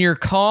 When you're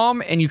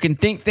calm and you can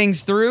think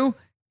things through,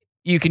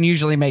 you can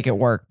usually make it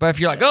work. But if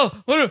you're like,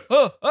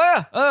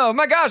 oh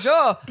my gosh,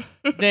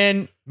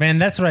 then man,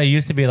 that's what I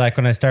used to be like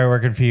when I started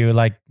working for you.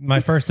 Like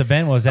my first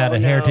event was at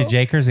Heritage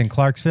Acres in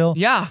Clarksville.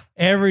 Yeah,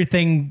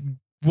 everything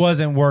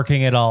wasn't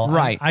working at all.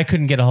 Right. I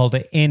couldn't get a hold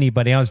of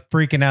anybody. I was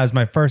freaking out. It was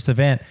my first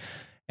event.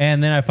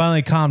 And then I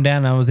finally calmed down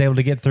and I was able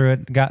to get through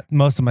it. Got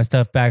most of my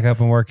stuff back up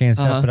and working and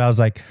stuff. But I was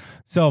like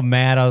so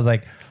mad. I was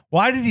like,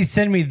 why did he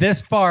send me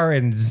this far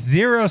in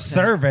zero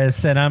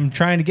service? And I'm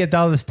trying to get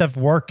all this stuff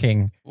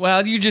working.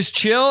 Well, you just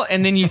chill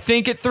and then you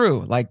think it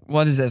through. Like,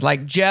 what is this?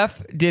 Like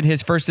Jeff did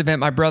his first event,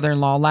 my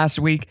brother-in-law, last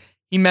week.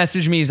 He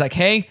messaged me. He's like,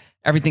 hey,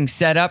 everything's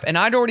set up. And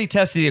I'd already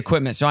tested the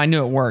equipment, so I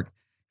knew it worked.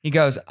 He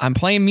goes, I'm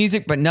playing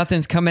music, but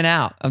nothing's coming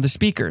out of the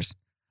speakers.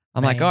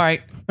 I'm like, all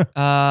right,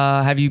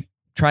 have you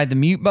tried the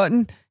mute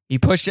button? He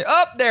pushed it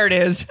up. There it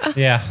is.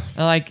 Yeah.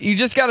 Like, you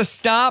just got to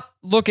stop,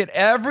 look at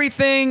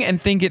everything, and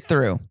think it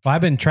through. Well,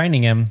 I've been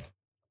training him,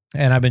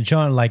 and I've been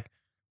showing, like,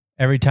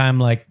 every time,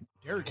 like,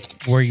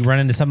 where you run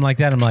into something like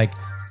that, I'm like,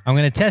 I'm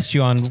going to test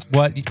you on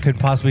what could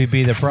possibly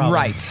be the problem.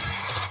 Right.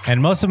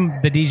 And most of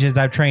the DJs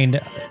I've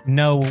trained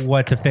know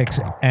what to fix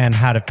and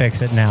how to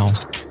fix it now.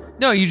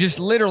 No, you just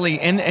literally,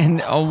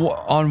 and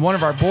on one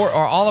of our board,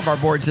 or all of our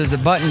boards, there's a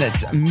button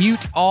that's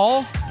mute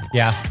all.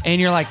 Yeah. And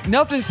you're like,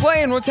 nothing's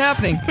playing. What's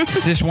happening?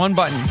 It's just one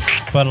button.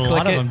 But a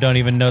lot of them don't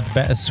even know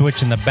the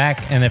switch in the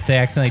back. And if they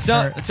accidentally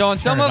So on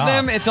some of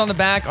them, it's on the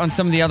back. On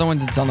some of the other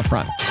ones, it's on the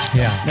front.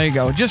 Yeah. There you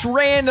go. Just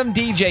random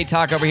DJ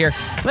talk over here.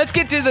 Let's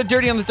get to the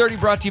Dirty on the 30,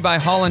 brought to you by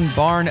Holland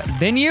Barn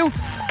Venue.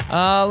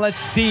 Let's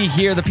see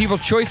here. The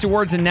People's Choice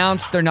Awards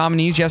announced their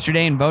nominees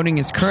yesterday, and voting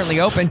is currently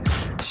open.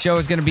 The show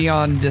is going to be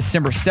on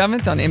December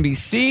 7th on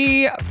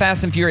NBC.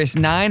 Fast and Furious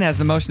 9 has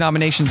the most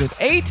nominations with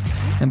 8,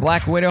 and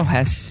Black Widow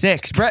has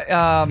 6.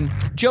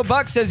 Joe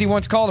Buck says he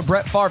once called a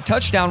Brett Favre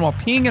touchdown while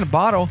peeing in a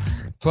bottle.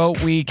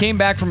 Quote, we came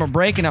back from a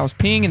break and I was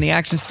peeing and the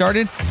action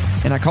started,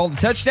 and I called a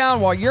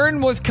touchdown while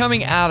urine was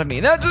coming out of me.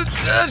 That's a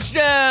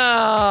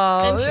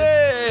touchdown!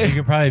 Hey. You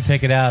could probably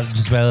pick it out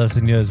just by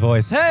listening to his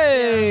voice.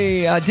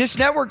 Hey! Dish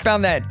Network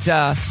found that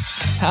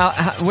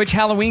which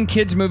Halloween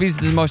kids movies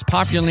are the most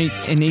popular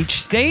in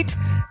each state.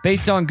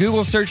 Based on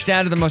Google search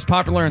data, the most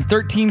popular in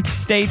 13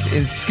 states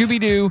is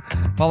Scooby-Doo,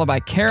 followed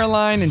by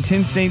Caroline in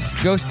 10 states,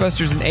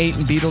 Ghostbusters in 8,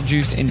 and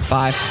Beetlejuice in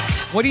 5.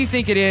 What do you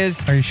think it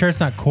is? Are you sure it's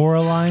not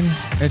Coraline?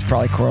 It's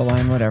probably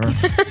Coraline, whatever.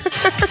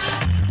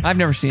 I've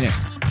never seen it.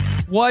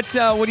 What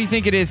do you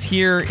think it is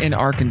here in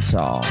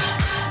Arkansas?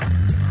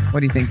 What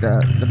do you think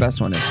the best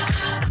one is?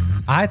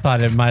 I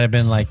thought it might have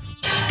been like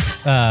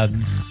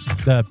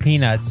the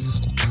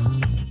Peanuts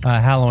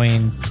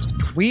Halloween.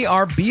 We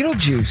are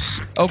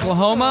Beetlejuice.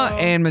 Oklahoma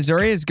and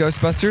Missouri is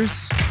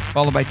Ghostbusters,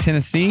 followed by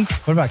Tennessee.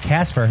 What about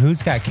Casper?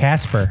 Who's got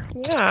Casper?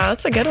 Yeah,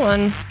 that's a good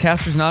one.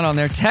 Casper's not on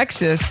there.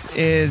 Texas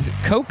is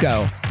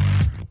Coco.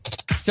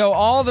 So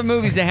all the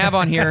movies they have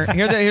on here,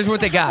 here's what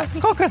they got.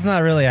 Coco's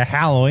not really a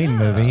Halloween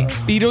movie.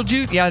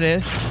 Beetlejuice, yeah, it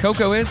is.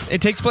 Coco is.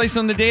 It takes place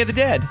on the Day of the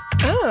Dead.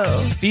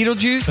 Oh.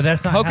 Beetlejuice, but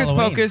that's not Hocus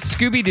Halloween. Pocus,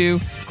 Scooby-Doo,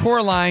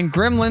 Coraline,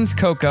 Gremlins,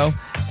 Coco,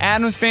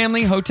 Addams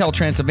Family, Hotel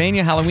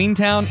Transylvania, Halloween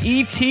Town,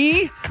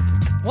 E.T.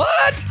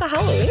 What? It's a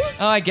Halloween?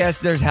 Oh, I guess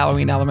there's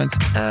Halloween elements.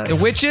 The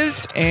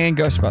Witches and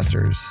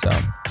Ghostbusters. So,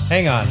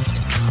 hang on.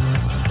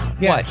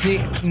 Yeah, what? See,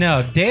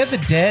 no, Day of the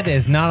Dead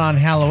is not on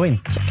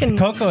Halloween.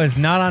 Coco is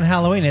not on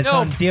Halloween. It's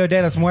on Dia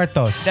de los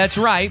Muertos. That's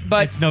right,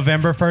 but it's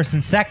November 1st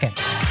and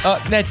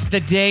 2nd. That's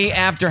the day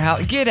after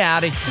Halloween. Get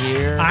out of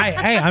here.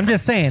 Hey, I'm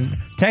just saying,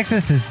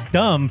 Texas is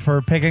dumb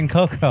for picking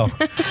Coco.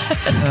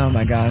 Oh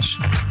my gosh.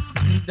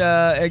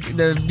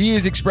 The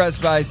views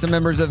expressed by some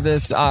members of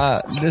this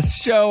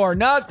show are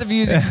not the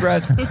views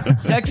expressed.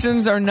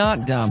 Texans are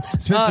not dumb.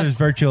 Spencer's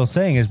virtual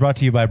saying is brought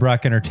to you by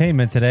Brock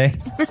Entertainment today.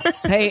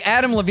 Hey,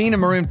 Adam Levine of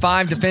Maroon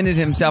 5 defended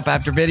himself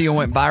after video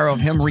went viral of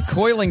him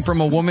recoiling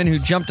from a woman who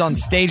jumped on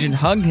stage and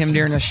hugged him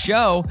during a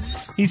show.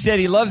 He said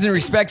he loves and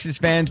respects his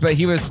fans, but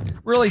he was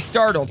really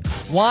startled.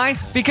 Why?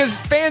 Because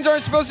fans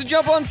aren't supposed to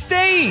jump on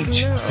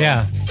stage.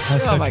 Yeah.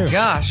 That's oh so my true.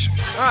 gosh.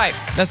 All right.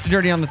 That's the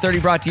Dirty on the 30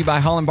 brought to you by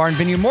Holland Barn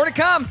Venue. More to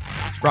come.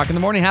 It's Brock in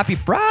the Morning. Happy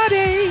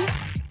Friday.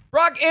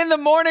 Brock in the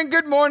Morning.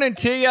 Good morning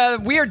to you.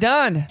 We are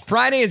done.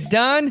 Friday is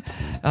done.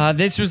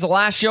 This was the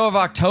last show of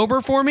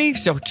October for me.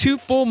 So 2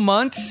 full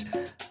months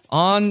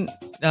on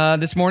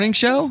this morning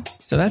show.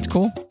 So that's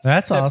cool.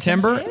 That's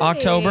September, awesome.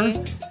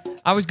 October.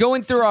 I was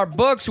going through our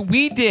books.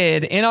 We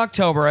did in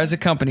October as a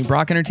company,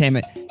 Brock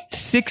Entertainment,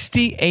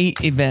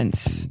 68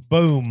 events.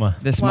 Boom.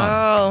 This month.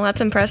 Wow,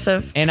 that's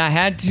impressive. And I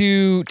had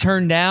to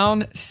turn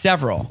down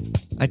several.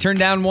 I turned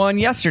down one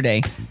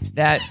yesterday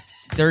that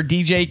their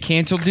DJ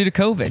canceled due to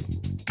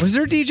COVID. Was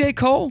there DJ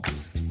Cole?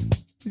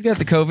 He's got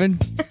the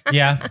COVID.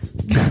 Yeah.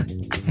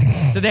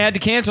 So they had to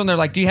cancel, and they're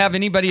like, do you have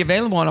anybody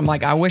available? And I'm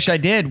like, I wish I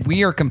did.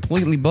 We are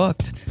completely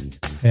booked.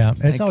 Yeah,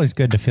 it's always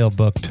good to feel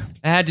booked.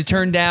 I had to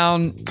turn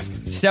down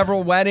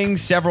several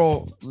weddings,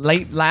 several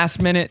late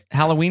last-minute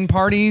Halloween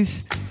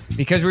parties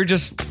because we're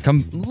just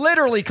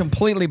literally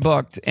completely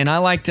booked. And I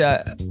like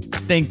to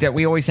think that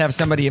we always have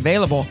somebody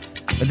available.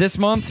 But this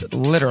month,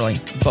 literally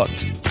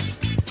booked.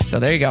 So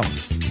there you go.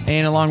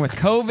 And along with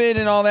COVID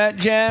and all that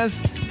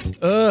jazz,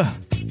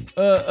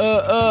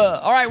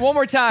 All right, one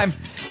more time.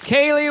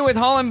 Kaylee with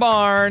Holland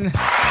Barn.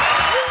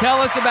 Tell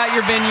us about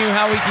your venue,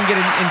 how we can get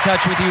in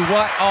touch with you,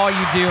 what all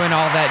you do, and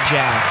all that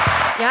jazz.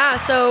 Yeah,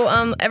 so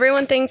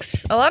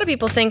a lot of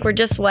people think we're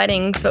just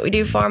weddings, but we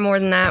do far more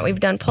than that. We've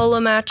done polo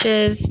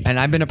matches. And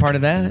I've been a part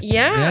of that.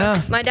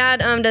 Yeah. My dad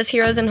does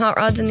Heroes and Hot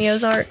Rods in the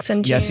Ozarks.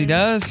 And yes, he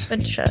does.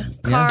 Bunch of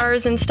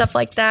cars and stuff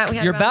like that.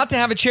 You're about to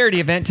have a charity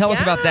event. Tell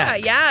us about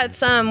that. Yeah,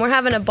 it's we're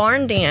having a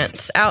barn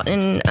dance out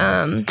in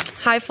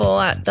Highfill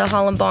at the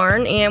Holland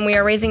Barn, and we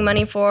are raising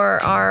money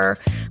for our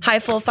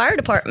Highfill Fire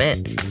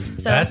Department.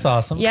 So, that's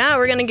awesome. Yeah,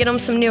 we're going to get them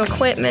some new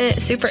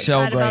equipment. Super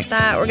excited about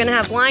that. We're going to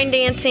have line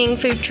dancing,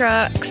 food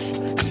trucks,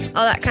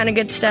 all that kind of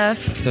good stuff.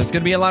 So it's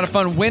going to be a lot of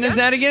fun. When is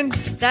that again?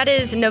 That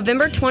is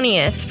November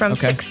 20th from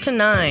 6 to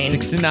 9.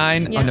 6 to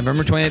 9 on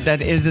November 20th.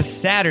 That is a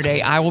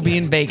Saturday. I will be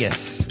in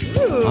Vegas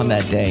on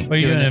that day. What are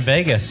you doing in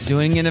Vegas?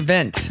 Doing an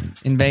event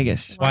in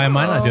Vegas. Why am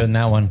I not doing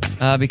that one?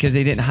 Because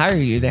they didn't hire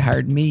you. They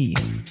hired me.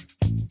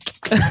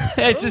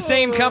 It's the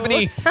same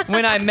company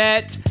when I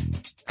met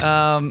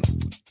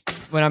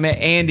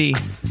Andy.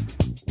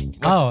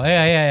 Oh,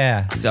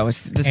 yeah. So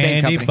it's the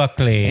same Andy company.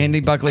 Buckley. Andy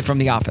Buckley from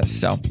The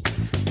Office. So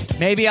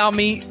maybe I'll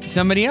meet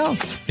somebody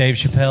else. Dave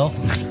Chappelle.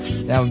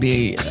 That would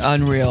be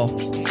unreal.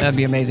 That'd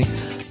be amazing.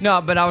 No,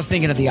 but I was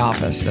thinking of The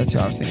Office. That's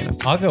what I was thinking of.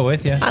 I'll go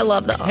with you. I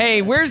love The Office.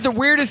 Hey, where's the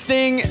weirdest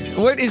thing?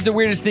 What is the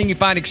weirdest thing you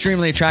find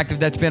extremely attractive?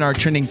 That's been our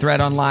trending thread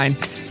online.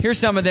 Here's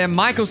some of them.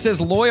 Michael says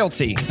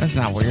loyalty. That's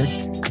not weird.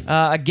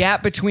 A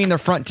gap between their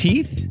front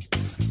teeth.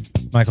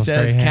 Michael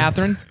says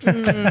Strahan.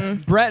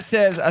 Catherine. Brett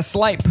says a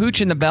slight pooch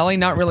in the belly,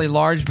 not really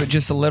large, but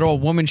just a little. A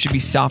woman should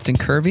be soft and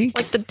curvy.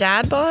 Like the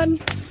dad bod?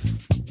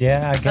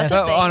 Yeah, I guess.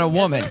 On a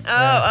woman.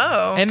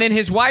 Oh. And then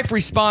his wife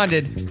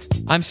responded,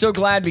 I'm so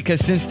glad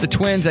because since the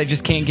twins, I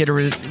just can't get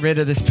rid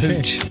of this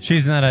pooch.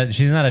 She's not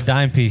a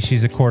dime piece.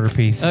 She's a quarter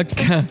piece.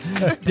 Okay.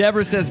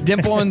 Deborah says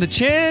dimple in the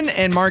chin,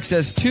 and Mark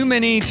says too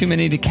many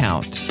to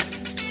count.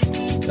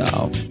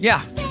 So,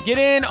 yeah. Get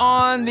in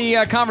on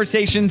the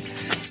conversations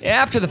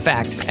after the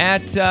fact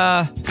at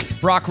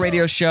Brock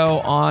Radio Show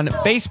on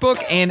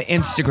Facebook and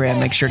Instagram.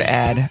 Make sure to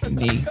add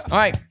me. All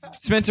right,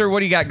 Spencer, what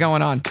do you got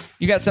going on?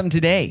 You got something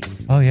today.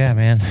 Oh, yeah,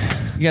 man.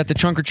 You got the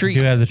trunk or treat.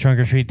 I do have the trunk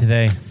or treat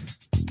today.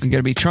 You're going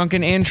to be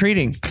trunking and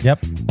treating.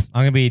 Yep.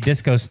 I'm going to be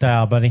disco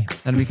style, buddy.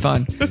 That'll be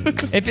fun.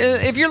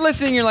 If you're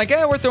listening, you're like,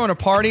 we're throwing a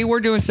party. We're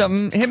doing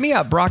something. Hit me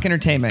up, Brock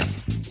Entertainment.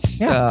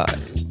 Yeah.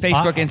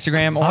 Facebook,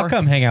 Instagram, or I'll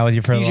come hang out with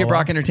you for a little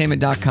while.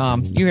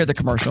 DJBrockEntertainment.com. You hear the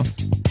commercial.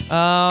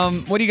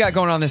 What do you got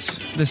going on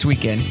this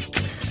weekend?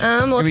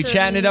 Are we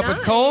chatting it up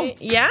with Cole?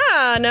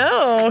 Yeah,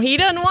 no, he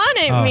doesn't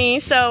want me.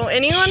 So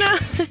anyone?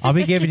 I'll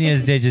be giving you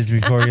his digits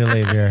before you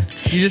leave here.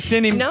 You just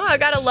send him. No, I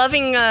got a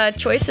Loving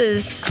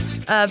Choices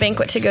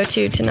banquet to go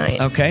to tonight.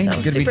 Okay, so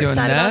gonna be doing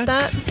that.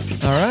 About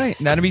that. All right,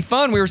 that'll be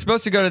fun. We were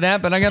supposed to go to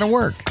that, but I got to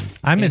work.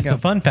 I missed the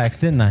fun facts,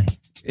 didn't I?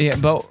 Yeah,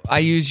 but I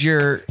used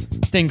your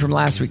thing from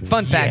last week.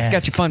 Fun facts.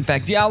 Got your fun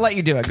facts. Yeah, I'll let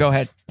you do it. Go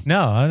ahead.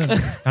 No,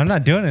 I'm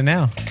not doing it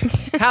now.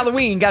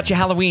 Halloween. Got you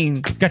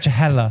Halloween. Got you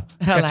hella.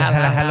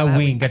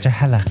 Halloween. Got you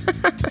hella.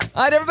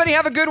 All right, everybody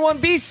have a good one.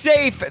 Be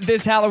safe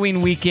this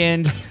Halloween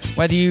weekend.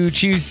 Whether you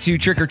choose to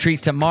trick or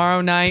treat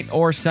tomorrow night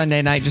or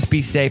Sunday night, just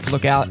be safe.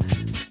 Look out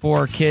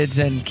for kids,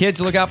 and kids,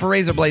 look out for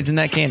razor blades in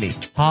that candy.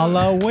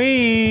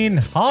 Halloween.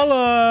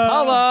 Holla.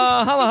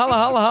 Holla. Holla, holla,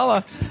 holla,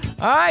 holla.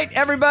 All right,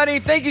 everybody.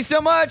 Thank you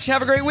so much.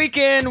 Have a great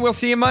weekend. We'll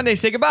see you Monday.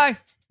 Say goodbye.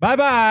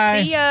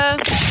 Bye-bye. See ya.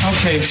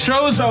 Okay,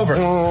 show's over.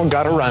 Oh,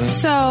 gotta run.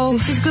 So,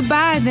 this is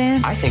goodbye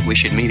then. I think we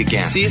should meet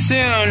again. See you soon.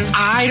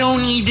 I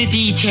don't need the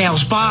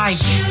details. Bye. You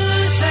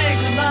say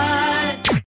goodbye.